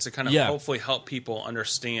guidelines to kind of hopefully help people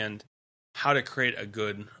understand how to create a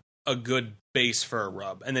good base for a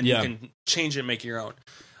rub, and then you can change it and make it your own.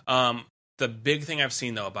 The big thing I've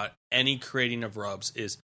seen though about any creating of rubs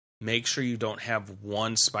is make sure you don't have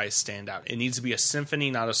one spice stand out. It needs to be a symphony,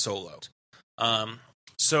 not a solo.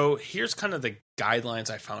 So here's kind of the guidelines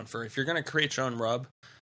I found for if you're going to create your own rub,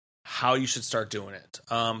 how you should start doing it.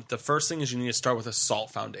 The first thing is you need to start with a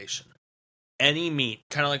salt foundation. Any meat,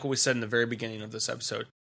 kind of like what we said in the very beginning of this episode,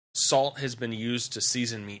 salt has been used to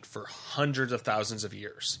season meat for hundreds of thousands of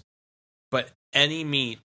years. But any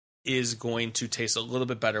meat is going to taste a little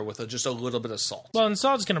bit better with just a little bit of salt. Well, and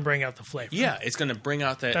salt's going to bring out the flavor. Yeah, it's going to bring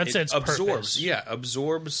out that. That's its absorbs. purpose. Yeah,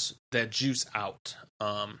 absorbs that juice out.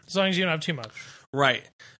 As long as you don't have too much. Right.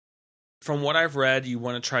 From what I've read, you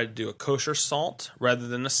want to try to do a kosher salt rather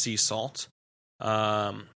than a sea salt.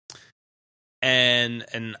 And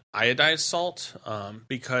an iodized salt,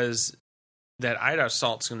 because that iodized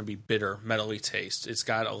salt is going to be bitter, metally taste. It's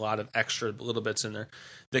got a lot of extra little bits in there.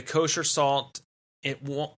 The kosher salt,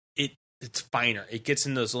 it's finer. It gets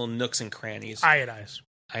in those little nooks and crannies. Iodized.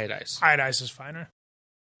 Iodized is finer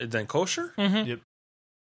than kosher. Mm-hmm. Yep.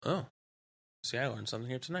 Oh, see, I learned something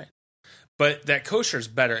here tonight. But that kosher is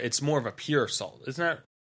better. It's more of a pure salt, isn't that?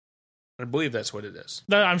 I believe that's what it is.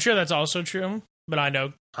 I'm sure that's also true, but I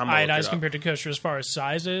know iodized compared to kosher as far as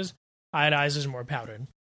size is, iodized is more powdered.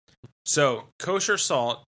 So kosher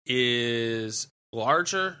salt is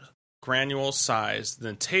larger granule size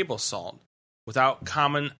than table salt without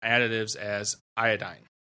common additives as iodine.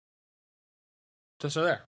 So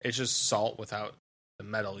there. It's just salt without the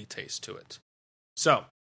metally taste to it. So,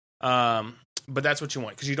 but that's what you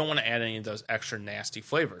want, because you don't want to add any of those extra nasty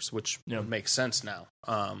flavors, which makes sense now.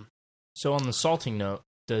 So on the salting note,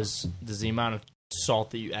 does the amount of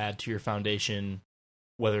salt that you add to your foundation,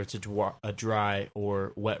 whether it's a dry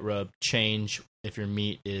or wet rub, change if your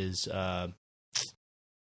meat is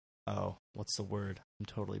what's the word? I'm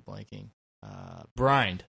totally blanking.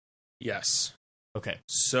 Brined. Yes. Okay.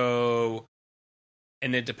 So,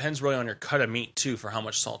 and it depends really on your cut of meat too for how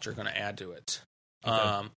much salt you're going to add to it.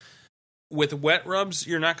 Okay. With wet rubs,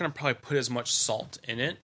 you're not going to probably put as much salt in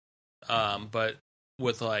it. But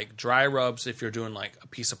with like dry rubs, if you're doing like a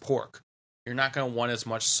piece of pork, you're not going to want as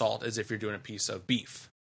much salt as if you're doing a piece of beef,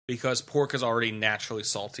 because pork is already naturally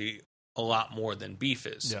salty a lot more than beef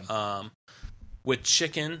is. Yeah. With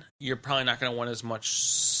chicken, you're probably not going to want as much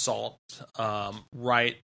salt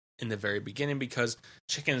right in the very beginning, because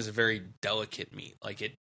chicken is a very delicate meat. Like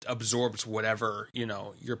it absorbs whatever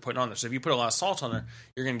you're putting on there. So if you put a lot of salt on there,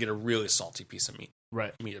 you're going to get a really salty piece of meat.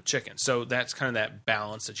 Right. Meat of chicken. So that's kind of that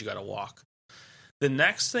balance that you got to walk. The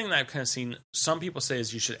next thing that I've kind of seen some people say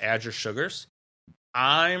is you should add your sugars.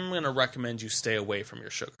 I'm going to recommend you stay away from your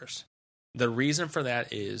sugars. The reason for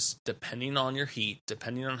that is depending on your heat,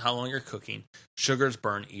 depending on how long you're cooking, sugars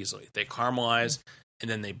burn easily. They caramelize and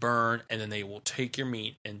then they burn, and then they will take your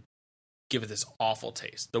meat and give it this awful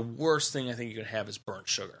taste. The worst thing I think you can have is burnt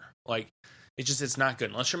sugar. Like it's not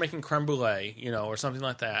good unless you're making creme brulee, or something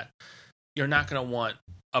like that. You're not going to want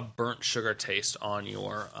a burnt sugar taste on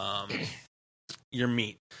your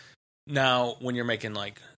meat. Now, when you're making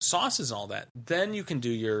like sauces and all that, then you can do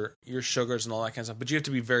your sugars and all that kind of stuff. But you have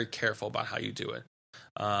to be very careful about how you do it.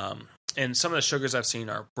 And some of the sugars I've seen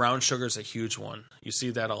are brown sugar is a huge one. You see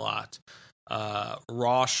that a lot.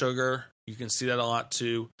 Raw sugar, you can see that a lot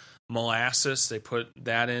too. Molasses, they put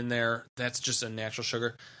that in there. That's just a natural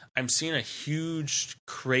sugar. I'm seeing a huge,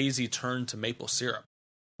 crazy turn to maple syrup.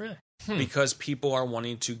 Really? Because people are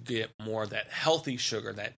wanting to get more of that healthy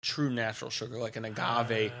sugar, that true natural sugar, like an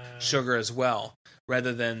agave sugar as well,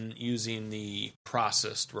 rather than using the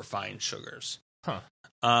processed refined sugars.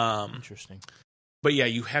 Interesting. But yeah,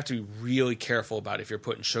 you have to be really careful about if you're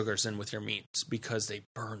putting sugars in with your meats, because they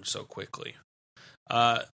burn so quickly.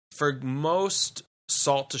 For most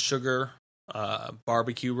salt to sugar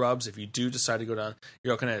barbecue rubs, if you do decide to go down,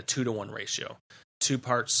 you're looking at a 2-to-1 ratio. 2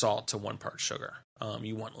 parts salt to 1 part sugar.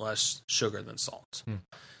 You want less sugar than salt.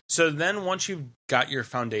 So then once you've got your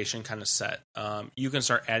foundation kind of set, you can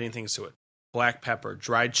start adding things to it. Black pepper,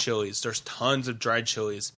 dried chilies. There's tons of dried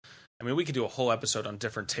chilies. I mean, we could do a whole episode on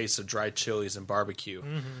different tastes of dried chilies and barbecue.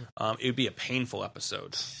 Mm-hmm. It would be a painful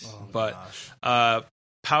episode. Oh, but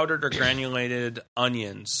powdered or granulated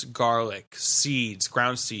onions, garlic, seeds,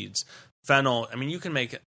 ground seeds, fennel. I mean, you can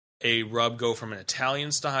make a rub go from an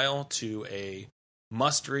Italian style to a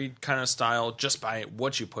mustardy kind of style just by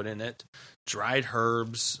what you put in it. Dried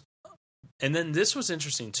herbs. And then this was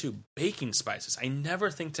interesting too, baking spices. I never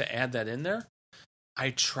think to add that in there.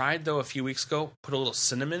 I tried though a few weeks ago, put a little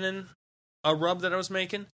cinnamon in a rub that I was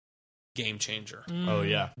making. Game changer. Oh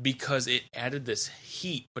yeah. Because it added this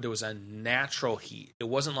heat, but it was a natural heat. It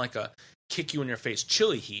wasn't like a kick you in your face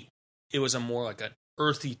chili heat. It was a more like an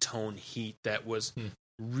earthy tone heat that was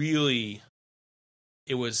really,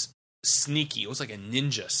 it was sneaky. It was like a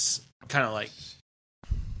ninja kind of like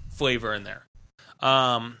flavor in there.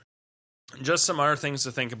 Just some other things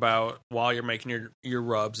to think about while you're making your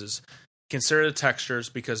rubs is consider the textures,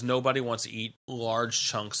 because nobody wants to eat large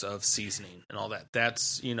chunks of seasoning and all that.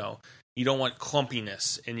 That's, you don't want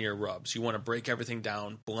clumpiness in your rubs. You want to break everything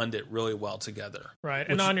down, blend it really well together. Right.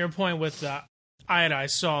 And on your point with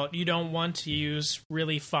iodized salt, you don't want to use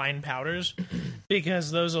really fine powders because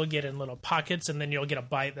those will get in little pockets and then you'll get a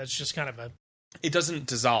bite that's just kind of a... It doesn't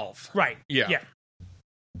dissolve. Right. Yeah.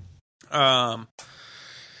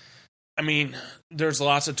 I mean, there's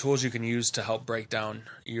lots of tools you can use to help break down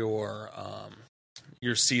your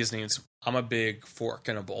seasonings. I'm a big fork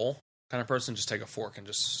in a bowl kind of person. Just take a fork and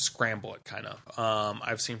just scramble it kind of.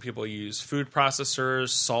 I've seen people use food processors,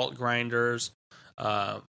 salt grinders,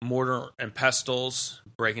 mortar and pestles,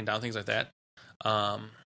 breaking down things like that.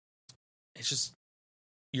 It's just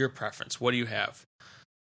your preference. What do you have?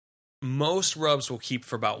 Most rubs will keep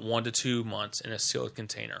for about 1 to 2 months in a sealed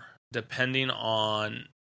container, depending on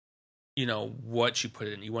what you put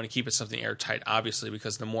it in. You want to keep it something airtight, obviously,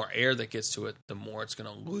 because the more air that gets to it, the more it's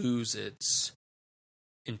going to lose its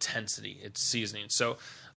intensity, its seasoning. So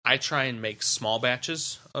I try and make small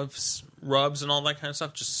batches of rubs and all that kind of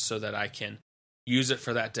stuff, just so that I can use it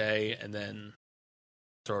for that day and then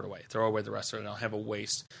throw away the rest of it. I don't have a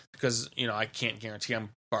waste, because I can't guarantee I'm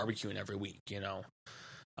barbecuing every week.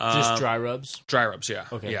 Just dry rubs. Dry rubs, yeah.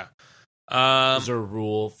 Okay. Yeah. Is there a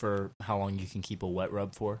rule for how long you can keep a wet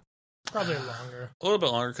rub for? Probably longer. A little bit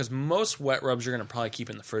longer, because most wet rubs you're going to probably keep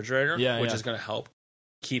in the refrigerator, which is going to help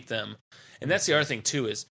keep them. And that's the other thing, too,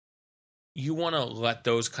 is you want to let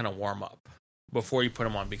those kind of warm up before you put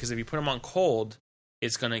them on, because if you put them on cold,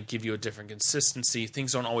 it's going to give you a different consistency.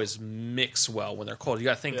 Things don't always mix well when they're cold. You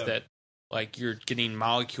got to think that like you're getting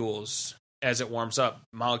molecules as it warms up.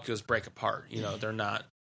 Molecules break apart. They're not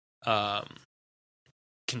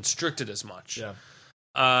constricted as much. Yeah.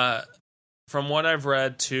 From what I've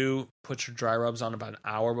read, too, put your dry rubs on about an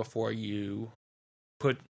hour before you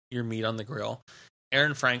put your meat on the grill.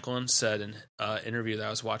 Aaron Franklin said in an interview that I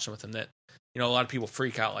was watching with him that, a lot of people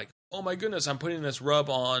freak out like, oh my goodness, I'm putting this rub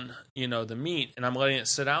on, the meat and I'm letting it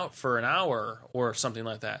sit out for an hour or something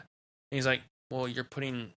like that. And he's like, well, you're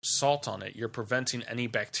putting salt on it. You're preventing any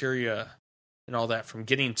bacteria and all that from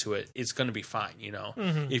getting to it. It's going to be fine,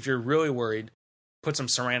 Mm-hmm. If you're really worried, put some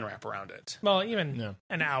saran wrap around it. Well, even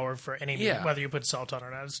an hour for any meat, whether you put salt on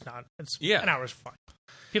or not, it's not. An hour's fine.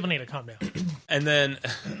 People need to calm down. And then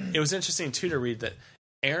it was interesting, too, to read that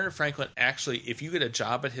Aaron Franklin actually, if you get a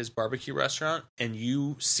job at his barbecue restaurant and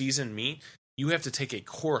you season meat, you have to take a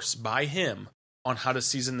course by him on how to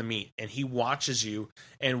season the meat. And he watches you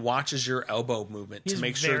and watches your elbow movement to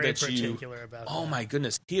make sure that you... About oh, my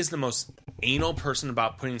goodness. He is the most anal person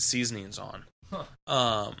about putting seasonings on.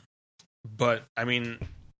 Huh. But, I mean,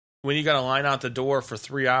 when you got to line out the door for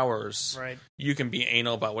 3 hours, you can be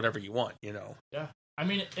anal about whatever you want, Yeah. I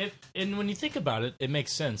mean, and when you think about it, it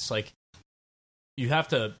makes sense. Like, you have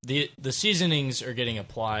to, the seasonings are getting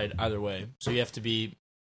applied either way. So you have to be,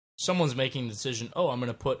 someone's making the decision, I'm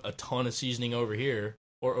going to put a ton of seasoning over here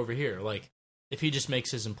or over here. Like, if he just makes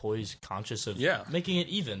his employees conscious of making it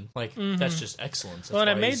even, like, that's just excellence. That's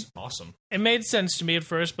why it's awesome. It made sense to me at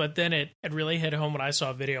first, but then it really hit home when I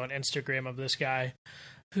saw a video on Instagram of this guy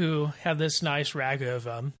who had this nice ragu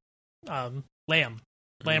of lamb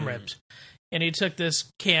ribs. And he took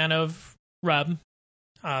this can of rub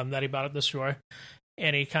that he bought at the store,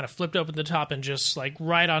 and he kind of flipped open the top, and just like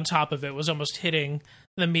right on top of it was almost hitting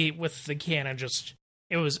the meat with the can, and just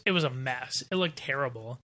it was a mess. It looked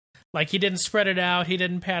terrible. Like, he didn't spread it out, he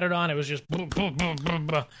didn't pat it on. It was just boom, boom, boom, boom,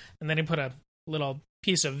 boom. And then he put a little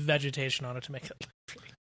piece of vegetation on it to make it look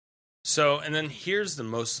pretty. So, and then here's the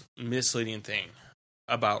most misleading thing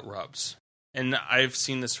about rubs. And I've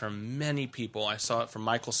seen this from many people. I saw it from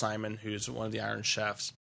Michael Simon, who's one of the Iron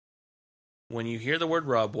Chefs. When you hear the word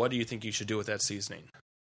rub, what do you think you should do with that seasoning?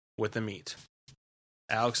 With the meat?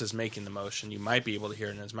 Alex is making the motion. You might be able to hear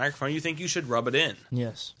it in his microphone. You think you should rub it in.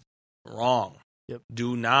 Yes. Wrong. Yep.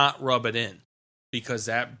 Do not rub it in, because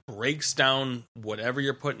that breaks down whatever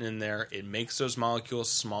you're putting in there. It makes those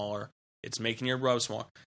molecules smaller. It's making your rub smaller.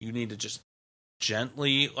 You need to just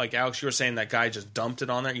gently, like Alex, you were saying, that guy just dumped it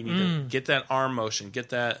on there. You need to get that arm motion, get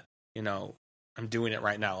that, I'm doing it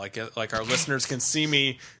right now. Like our listeners can see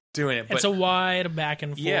me doing it. But, it's a wide back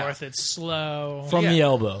and forth. Yeah. It's slow. From the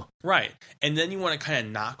elbow. Right. And then you want to kind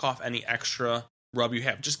of knock off any extra rub you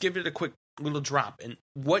have. Just give it a quick little drop. And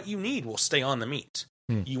what you need will stay on the meat.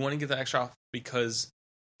 You want to get that extra off, because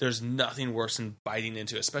there's nothing worse than biting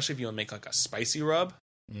into it, especially if you want to make like a spicy rub.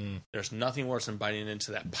 There's nothing worse than biting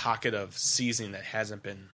into that pocket of seasoning that hasn't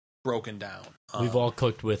been broken down. We've all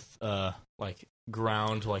cooked with like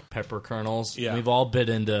ground like pepper kernels. Yeah. We've all bit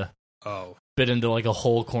into like a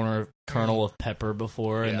whole kernel of pepper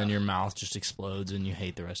before, and then your mouth just explodes and you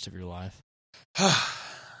hate the rest of your life.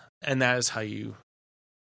 And that is how you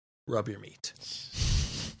rub your meat.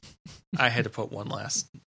 I had to put one last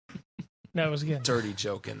That was good. dirty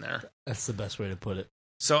joke in there. That's the best way to put it.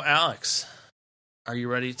 So, Alex, are you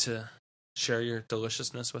ready to share your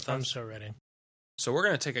deliciousness with us? I'm so ready. So we're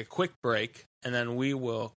going to take a quick break, and then we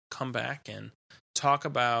will come back and talk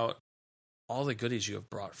about all the goodies you have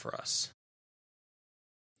brought for us.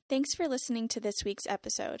 Thanks for listening to this week's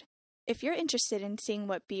episode. If you're interested in seeing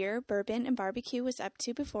what beer, bourbon, and barbecue was up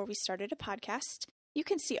to before we started a podcast, you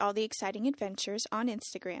can see all the exciting adventures on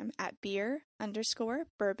Instagram at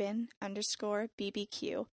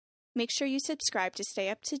beer_bourbon_BBQ. Make sure you subscribe to stay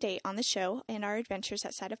up to date on the show and our adventures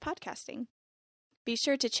outside of podcasting. Be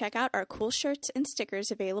sure to check out our cool shirts and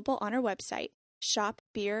stickers available on our website,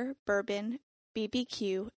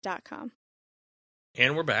 shopbeerbourbonbbq.com.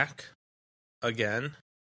 And we're back again.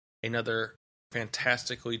 Another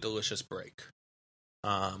fantastically delicious break.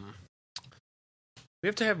 We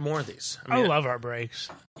have to have more of these. I love our breaks.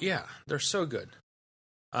 Yeah, they're so good.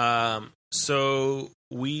 So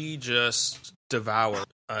we just devoured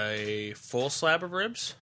a full slab of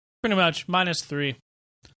ribs. Pretty much, -3.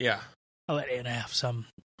 Yeah. I'll let 8.5 have some.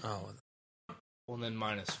 Oh. Well, then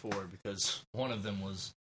 -4, because one of them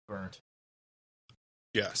was burnt,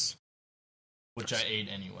 Yes. which I ate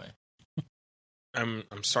anyway. I'm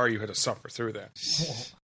sorry you had to suffer through that. Well,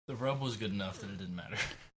 the rub was good enough that it didn't matter.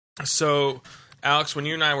 So, Alex, when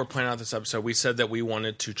you and I were planning out this episode, we said that we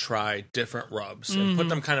wanted to try different rubs and put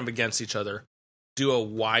them kind of against each other, do a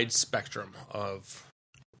wide spectrum of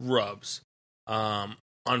rubs.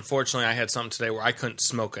 Unfortunately, I had something today where I couldn't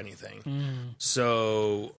smoke anything.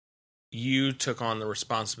 So you took on the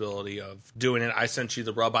responsibility of doing it. I sent you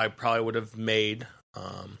the rub I probably would have made,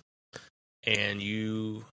 and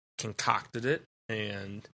you concocted it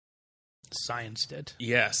and Scienced it.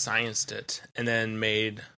 Yeah, scienced it. And then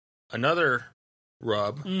made another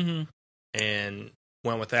rub and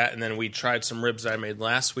went with that. And then we tried some ribs that I made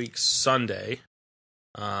last week, Sunday.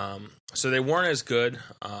 So they weren't as good.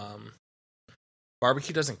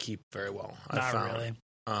 Barbecue doesn't keep very well. Not really.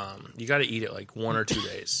 You got to eat it like 1 or 2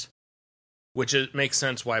 days, which it makes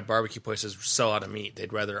sense why barbecue places sell out of meat.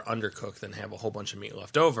 They'd rather undercook than have a whole bunch of meat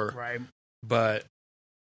left over. Right. But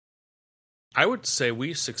I would say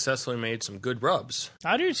we successfully made some good rubs.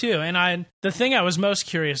 I do too. And the thing I was most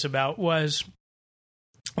curious about was,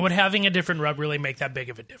 would having a different rub really make that big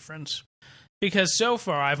of a difference? Because so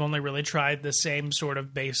far I've only really tried the same sort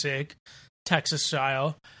of basic Texas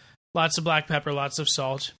style. Lots of black pepper, lots of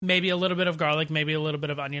salt, maybe a little bit of garlic, maybe a little bit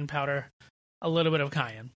of onion powder, a little bit of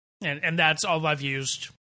cayenne. And that's all I've used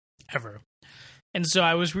ever. And so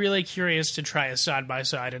I was really curious to try a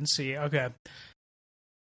side-by-side and see, okay,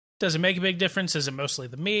 does it make a big difference? Is it mostly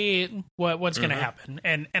the meat? What's going to happen?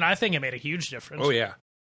 And I think it made a huge difference. Oh, yeah.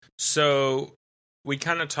 So we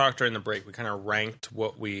kind of talked during the break. We kind of ranked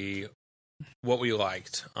what we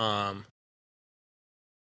liked.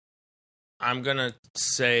 I'm going to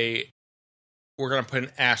say we're going to put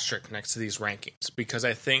an asterisk next to these rankings because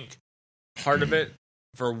I think part of it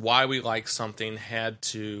for why we like something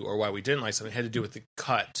or why we didn't like something had to do with the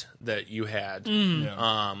cut that you had.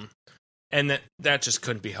 Yeah. And that just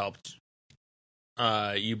couldn't be helped.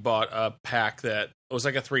 You bought a pack that was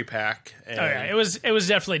like a 3-pack. And it was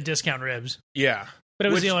definitely discount ribs. Yeah. But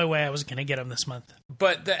it was the only way I was going to get them this month.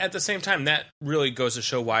 But at the same time, that really goes to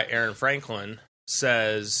show why Aaron Franklin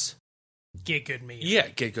says, get good meat. Yeah,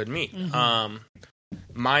 get good meat.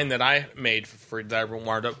 Mine that I made for that I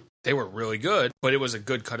warmed up, they were really good, but it was a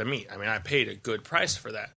good cut of meat. I mean, I paid a good price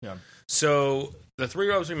for that. Yeah. So the 3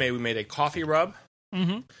 rubs we made a coffee rub.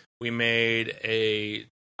 We made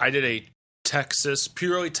I did a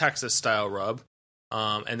purely Texas style rub.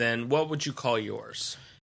 And then what would you call yours?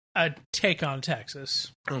 a take on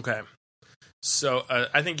Texas. Okay. So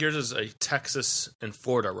I think yours is a Texas and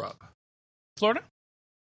Florida rub Florida?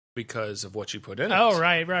 because of what you put in it. Oh,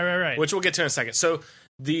 right. Which we'll get to in a second. So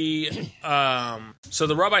the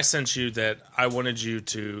rub I sent you that I wanted you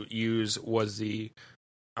to use was I'm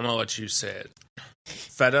gonna let you say it.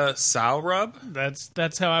 Feta Sal rub.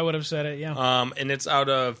 That's how I would have said it, yeah. And it's out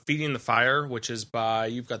of Feeding the Fire, which is by,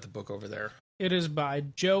 you've got the book over there. It is by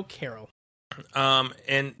Joe Carroll.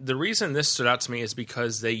 And the reason this stood out to me is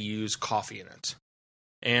because they use coffee in it.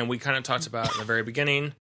 And we kind of talked about in the very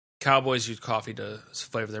beginning, cowboys use coffee to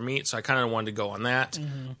flavor their meat, so I kind of wanted to go on that.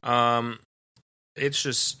 Mm-hmm. It's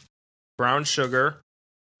just brown sugar,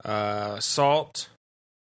 salt,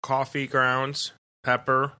 coffee grounds,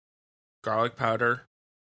 pepper, garlic powder,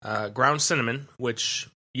 ground cinnamon, which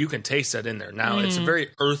you can taste that in there. Now, it's a very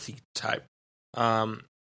earthy type. A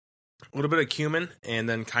little bit of cumin, and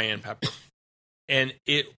then cayenne pepper. And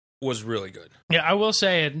it was really good. Yeah, I will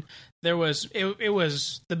say it was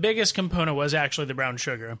the biggest component was actually the brown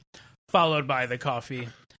sugar, followed by the coffee.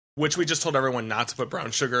 Which we just told everyone not to put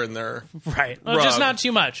brown sugar in there. Right. Well, just not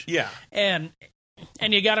too much. Yeah. And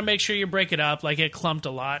you got to make sure you break it up. Like, it clumped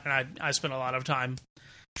a lot, and I spent a lot of time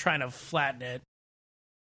trying to flatten it.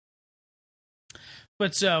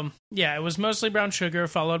 But so, yeah, it was mostly brown sugar,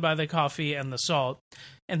 followed by the coffee and the salt.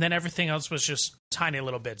 And then everything else was just tiny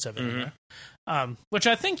little bits of it in there. Which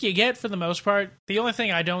I think you get for the most part. The only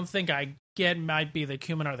thing I don't think I get might be the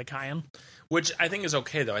cumin or the cayenne. Which I think is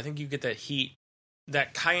okay, though. I think you get that heat.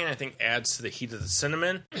 That cayenne, I think, adds to the heat of the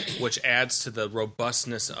cinnamon, which adds to the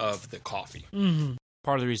robustness of the coffee. Mm-hmm.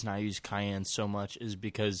 Part of the reason I use cayenne so much is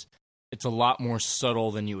because it's a lot more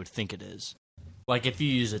subtle than you would think it is. Like, if you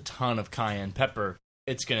use a ton of cayenne pepper,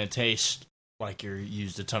 it's going to taste like you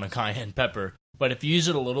used a ton of cayenne pepper. But if you use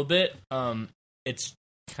it a little bit, it's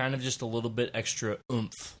kind of just a little bit extra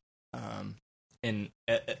oomph,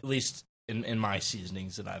 at least in my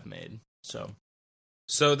seasonings that I've made. So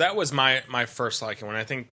that was my first liking one. I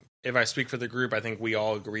think if I speak for the group, I think we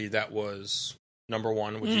all agree that was number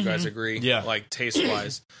one. Would you guys agree? Yeah. Like,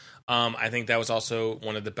 taste-wise. I think that was also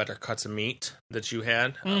one of the better cuts of meat that you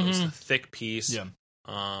had. It was a thick piece. Yeah.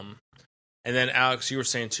 And then, Alex, you were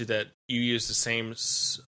saying, too, that you used the same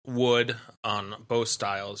wood on both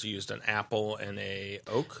styles. You used an apple and a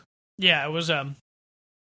oak? Yeah, it was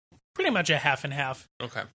pretty much a half and half.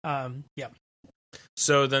 Okay. Yeah.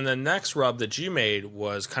 So then the next rub that you made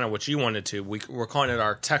was kind of what you wanted to. We're calling it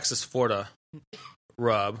our Texas Florida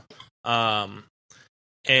rub. And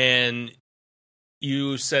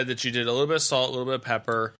you said that you did a little bit of salt, a little bit of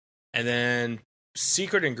pepper, and then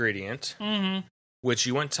secret ingredient, which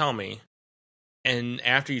you wouldn't tell me. And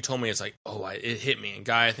after you told me, it's like, it hit me. And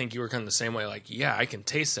Guy, I think you were kind of the same way. Like, yeah, I can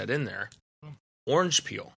taste that in there. Orange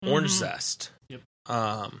peel, orange zest. Yep.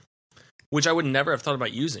 Which I would never have thought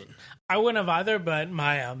about using. I wouldn't have either, but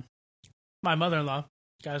my mother-in-law,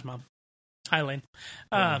 Guy's mom, Eileen,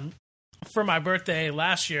 for my birthday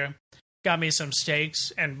last year, got me some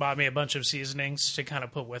steaks and bought me a bunch of seasonings to kind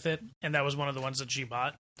of put with it. And that was one of the ones that she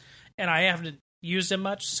bought. And I haven't used it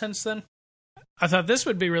much since then. I thought this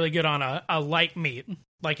would be really good on a light meat,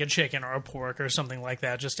 like a chicken or a pork or something like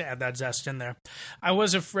that, just to add that zest in there. I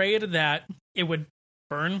was afraid that it would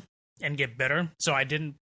burn and get bitter, so I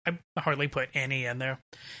hardly put any in there.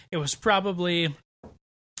 It was probably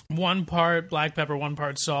 1 part black pepper, 1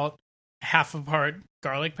 part salt, half a part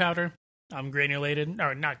garlic powder, granulated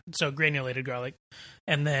garlic,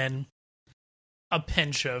 and then a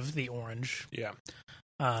pinch of the orange. Yeah.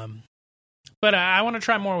 But I want to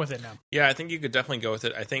try more with it now. Yeah, I think you could definitely go with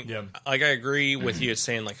it. I think, I agree with you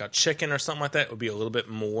saying like a chicken or something like that would be a little bit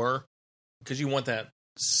more, because you want that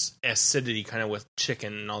acidity kind of with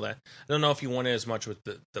chicken and all that. I don't know if you want it as much with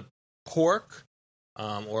the pork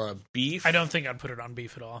or a beef. I don't think I'd put it on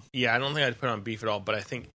beef at all. Yeah, I don't think I'd put it on beef at all, but I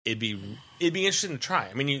think it'd be interesting to try.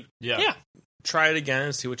 I mean, yeah. Try it again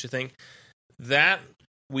and see what you think. That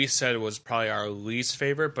we said was probably our least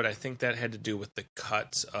favorite, but I think that had to do with the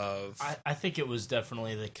cuts of. I think it was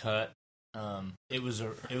definitely the cut. It was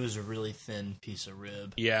a really thin piece of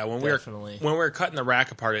rib. Yeah, when we were cutting the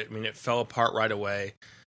rack apart, it fell apart right away.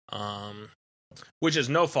 Which is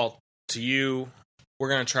no fault to you. We're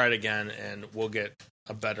gonna try it again, and we'll get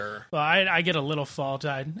a better. Well, I get a little fault.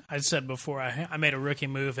 I said before I made a rookie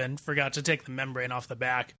move and forgot to take the membrane off the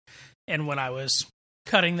back, and when I was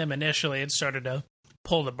cutting them initially, it started to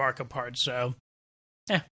pull the bark apart. So,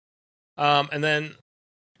 yeah. And then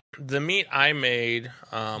the meat I made,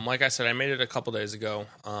 like I said, I made it a couple days ago.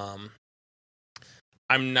 I'm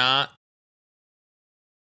not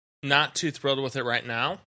too thrilled with it right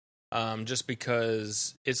now. just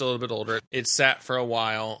because it's a little bit older. It's sat for a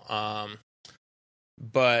while,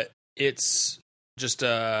 but it's just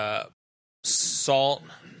a salt,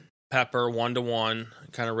 pepper, 1-to-1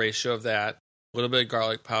 kind of ratio of that. A little bit of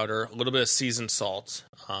garlic powder, a little bit of seasoned salt.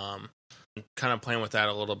 Kind of playing with that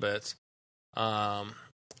a little bit. A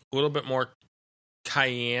little bit more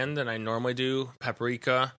cayenne than I normally do.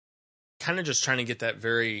 Paprika. Kind of just trying to get that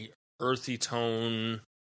very earthy tone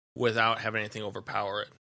without having anything overpower it.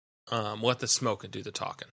 Let the smoke and do the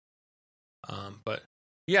talking. But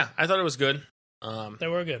yeah, I thought it was good. They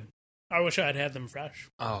were good. I wish I had had them fresh.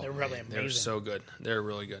 Oh, they were really amazing. They were so good. They're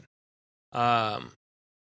really good.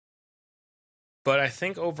 But I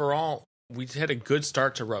think overall, we had a good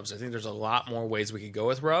start to rubs. I think there's a lot more ways we could go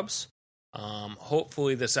with rubs.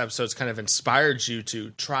 Hopefully this episode's kind of inspired you to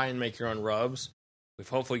try and make your own rubs. We've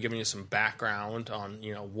hopefully given you some background on,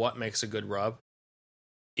 what makes a good rub.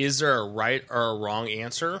 Is there a right or a wrong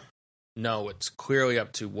answer? No, it's clearly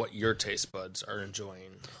up to what your taste buds are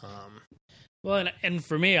enjoying. Well, and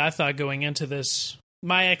for me, I thought going into this,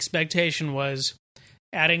 my expectation was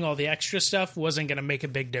adding all the extra stuff wasn't going to make a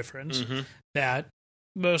big difference. Mm-hmm. That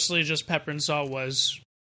mostly just pepper and salt was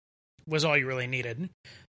all you really needed.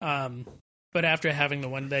 But after having the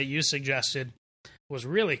one that you suggested was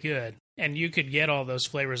really good, and you could get all those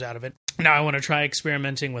flavors out of it. Now I want to try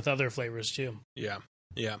experimenting with other flavors too. Yeah.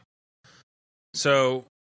 So,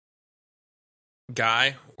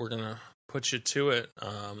 Guy, we're going to put you to it.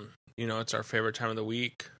 It's our favorite time of the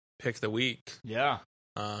week. Pick the week. Yeah.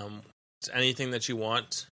 It's anything that you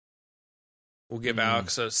want. We'll give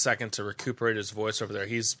Alex a second to recuperate his voice over there.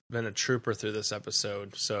 He's been a trooper through this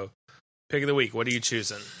episode. So, pick of the week. What are you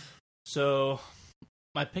choosing? So,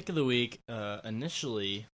 my pick of the week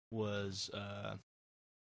initially was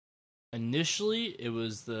it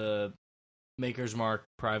was the Maker's Mark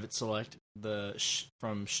Private Select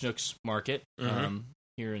from Schnucks Market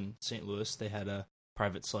here in St. Louis. They had a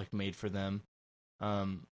Private Select made for them.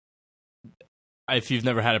 If you've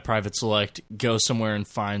never had a Private Select, go somewhere and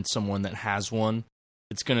find someone that has one.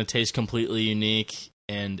 It's going to taste completely unique,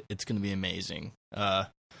 and it's going to be amazing. I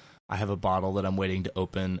have a bottle that I'm waiting to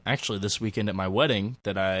open, actually, this weekend at my wedding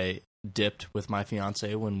that I dipped with my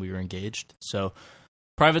fiance when we were engaged. So,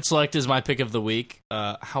 Private Select is my pick of the week.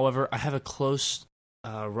 However, I have a close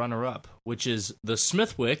runner-up, which is the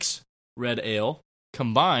Smithwick's Red Ale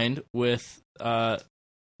combined with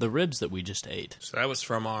the ribs that we just ate. So that was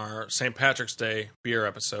from our St. Patrick's Day beer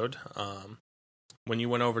episode. When you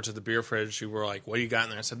went over to the beer fridge, you were like, what do you got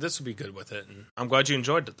in there? I said, this would be good with it. And I'm glad you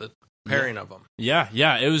enjoyed the pairing of them. Yeah,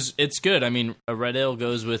 it's good. I mean, a red ale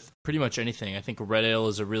goes with pretty much anything. I think a red ale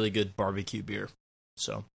is a really good barbecue beer.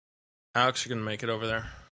 So, Alex, you're going to make it over there?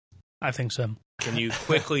 I think so. Can you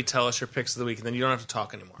quickly tell us your picks of the week, and then you don't have to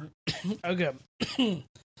talk anymore? Okay.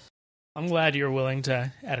 I'm glad you're willing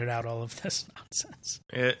to edit out all of this nonsense.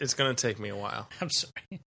 It's going to take me a while. I'm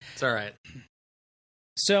sorry. It's all right.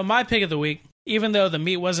 So my pick of the week, even though the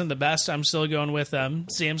meat wasn't the best, I'm still going with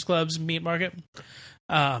Sam's Club's Meat Market.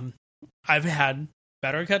 I've had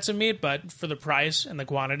better cuts of meat, but for the price and the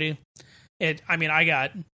quantity, I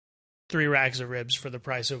got 3 racks of ribs for the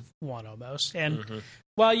price of 1 almost. And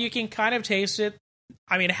while you can kind of taste it,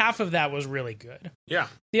 half of that was really good. Yeah.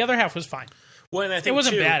 The other half was fine. Well, and I think it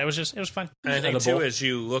wasn't bad. It was fun. And I think too, as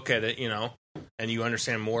you look at it, and you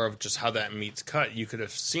understand more of just how that meat's cut, you could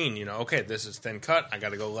have seen, okay, this is thin cut. I got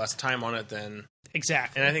to go less time on it than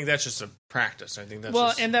exactly. And I think that's just a practice. I think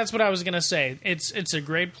that's and that's what I was gonna say. It's a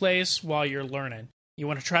great place while you're learning. You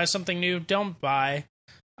want to try something new? Don't buy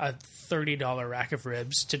a $30 rack of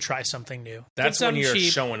ribs to try something new. That's when you're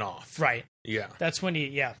showing off, right? Yeah, that's when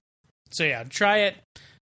So try it.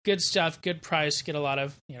 Good stuff, good price, get a lot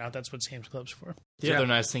of, that's what Sam's Club's for. The other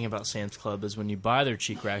nice thing about Sam's Club is when you buy their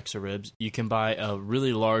cheap racks of ribs, you can buy a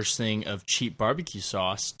really large thing of cheap barbecue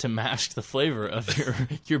sauce to mask the flavor of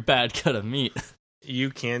your bad cut of meat. You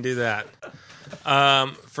can do that.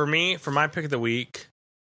 For my pick of the week,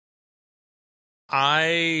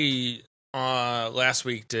 I last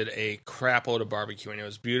week did a crap load of barbecuing. It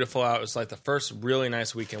was beautiful out. It was like the first really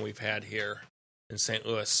nice weekend we've had here in St.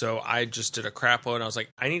 Louis. So I just did a crap load, and I was like,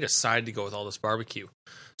 I need a side to go with all this barbecue.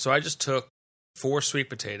 So I just took 4 sweet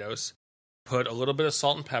potatoes, put a little bit of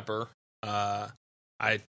salt and pepper.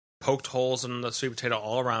 I poked holes in the sweet potato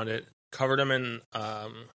all around it, covered them in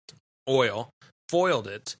oil, foiled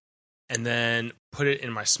it, and then put it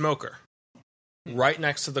in my smoker right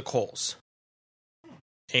next to the coals.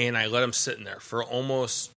 And I let them sit in there for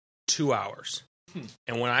almost 2 hours.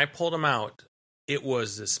 And when I pulled them out, it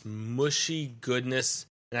was this mushy goodness.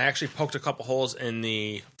 And I actually poked a couple holes in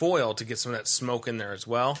the foil to get some of that smoke in there as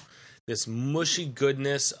well. this mushy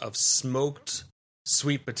goodness of smoked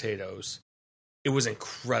sweet potatoes. It was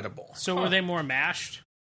incredible. So were they more mashed?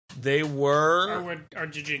 They were. Or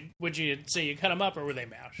would you say you cut them up, or were they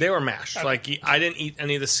mashed? They were mashed. Okay. Like, I didn't eat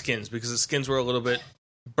any of the skins because the skins were a little bit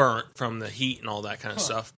burnt from the heat and all that kind of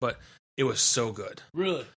stuff. But it was so good.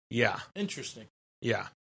 Really? Yeah. Interesting. Yeah.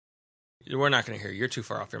 We're not going to hear you. You're too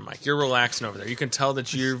far off your mic. You're relaxing over there. You can tell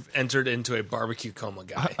that you've entered into a barbecue coma,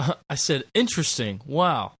 Guy. I said, interesting.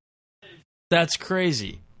 Wow. That's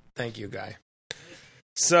crazy. Thank you, Guy.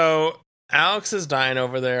 So, Alex is dying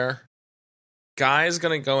over there. Guy's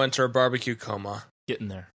going to go into a barbecue coma. Getting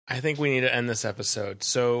there. I think we need to end this episode.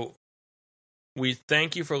 So, we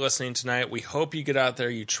thank you for listening tonight. We hope you get out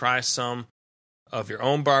there, you try some of your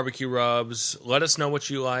own barbecue rubs. Let us know what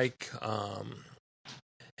you like.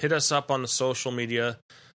 Hit us up on the social media.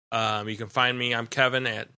 You can find me. I'm Kevin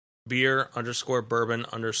at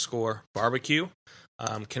beer_bourbon_barbecue.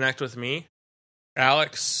 Connect with me.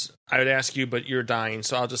 Alex, I would ask you, but you're dying,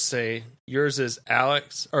 so I'll just say yours is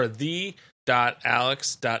Alex, or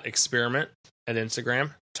the.alex.experiment at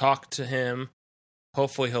Instagram. Talk to him.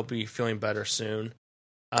 Hopefully he'll be feeling better soon.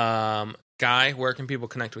 Guy, where can people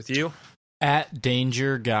connect with you? At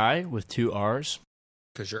Danger Guy with 2 R's.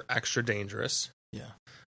 Because you're extra dangerous. Yeah.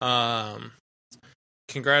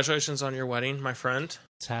 Congratulations on your wedding, my friend.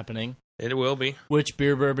 It's happening. It will be. Which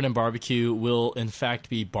Beer, Bourbon, and Barbecue will, in fact,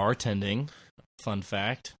 be bartending. Fun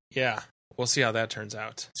fact. Yeah. We'll see how that turns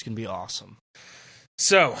out. It's going to be awesome.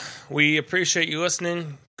 So, we appreciate you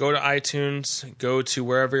listening. Go to iTunes. Go to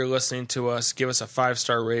wherever you're listening to us. Give us a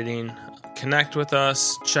 5-star rating. Connect with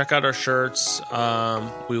us. Check out our shirts.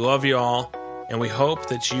 We love you all. And we hope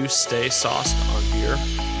that you stay sauced on beer,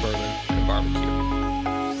 bourbon, and barbecue.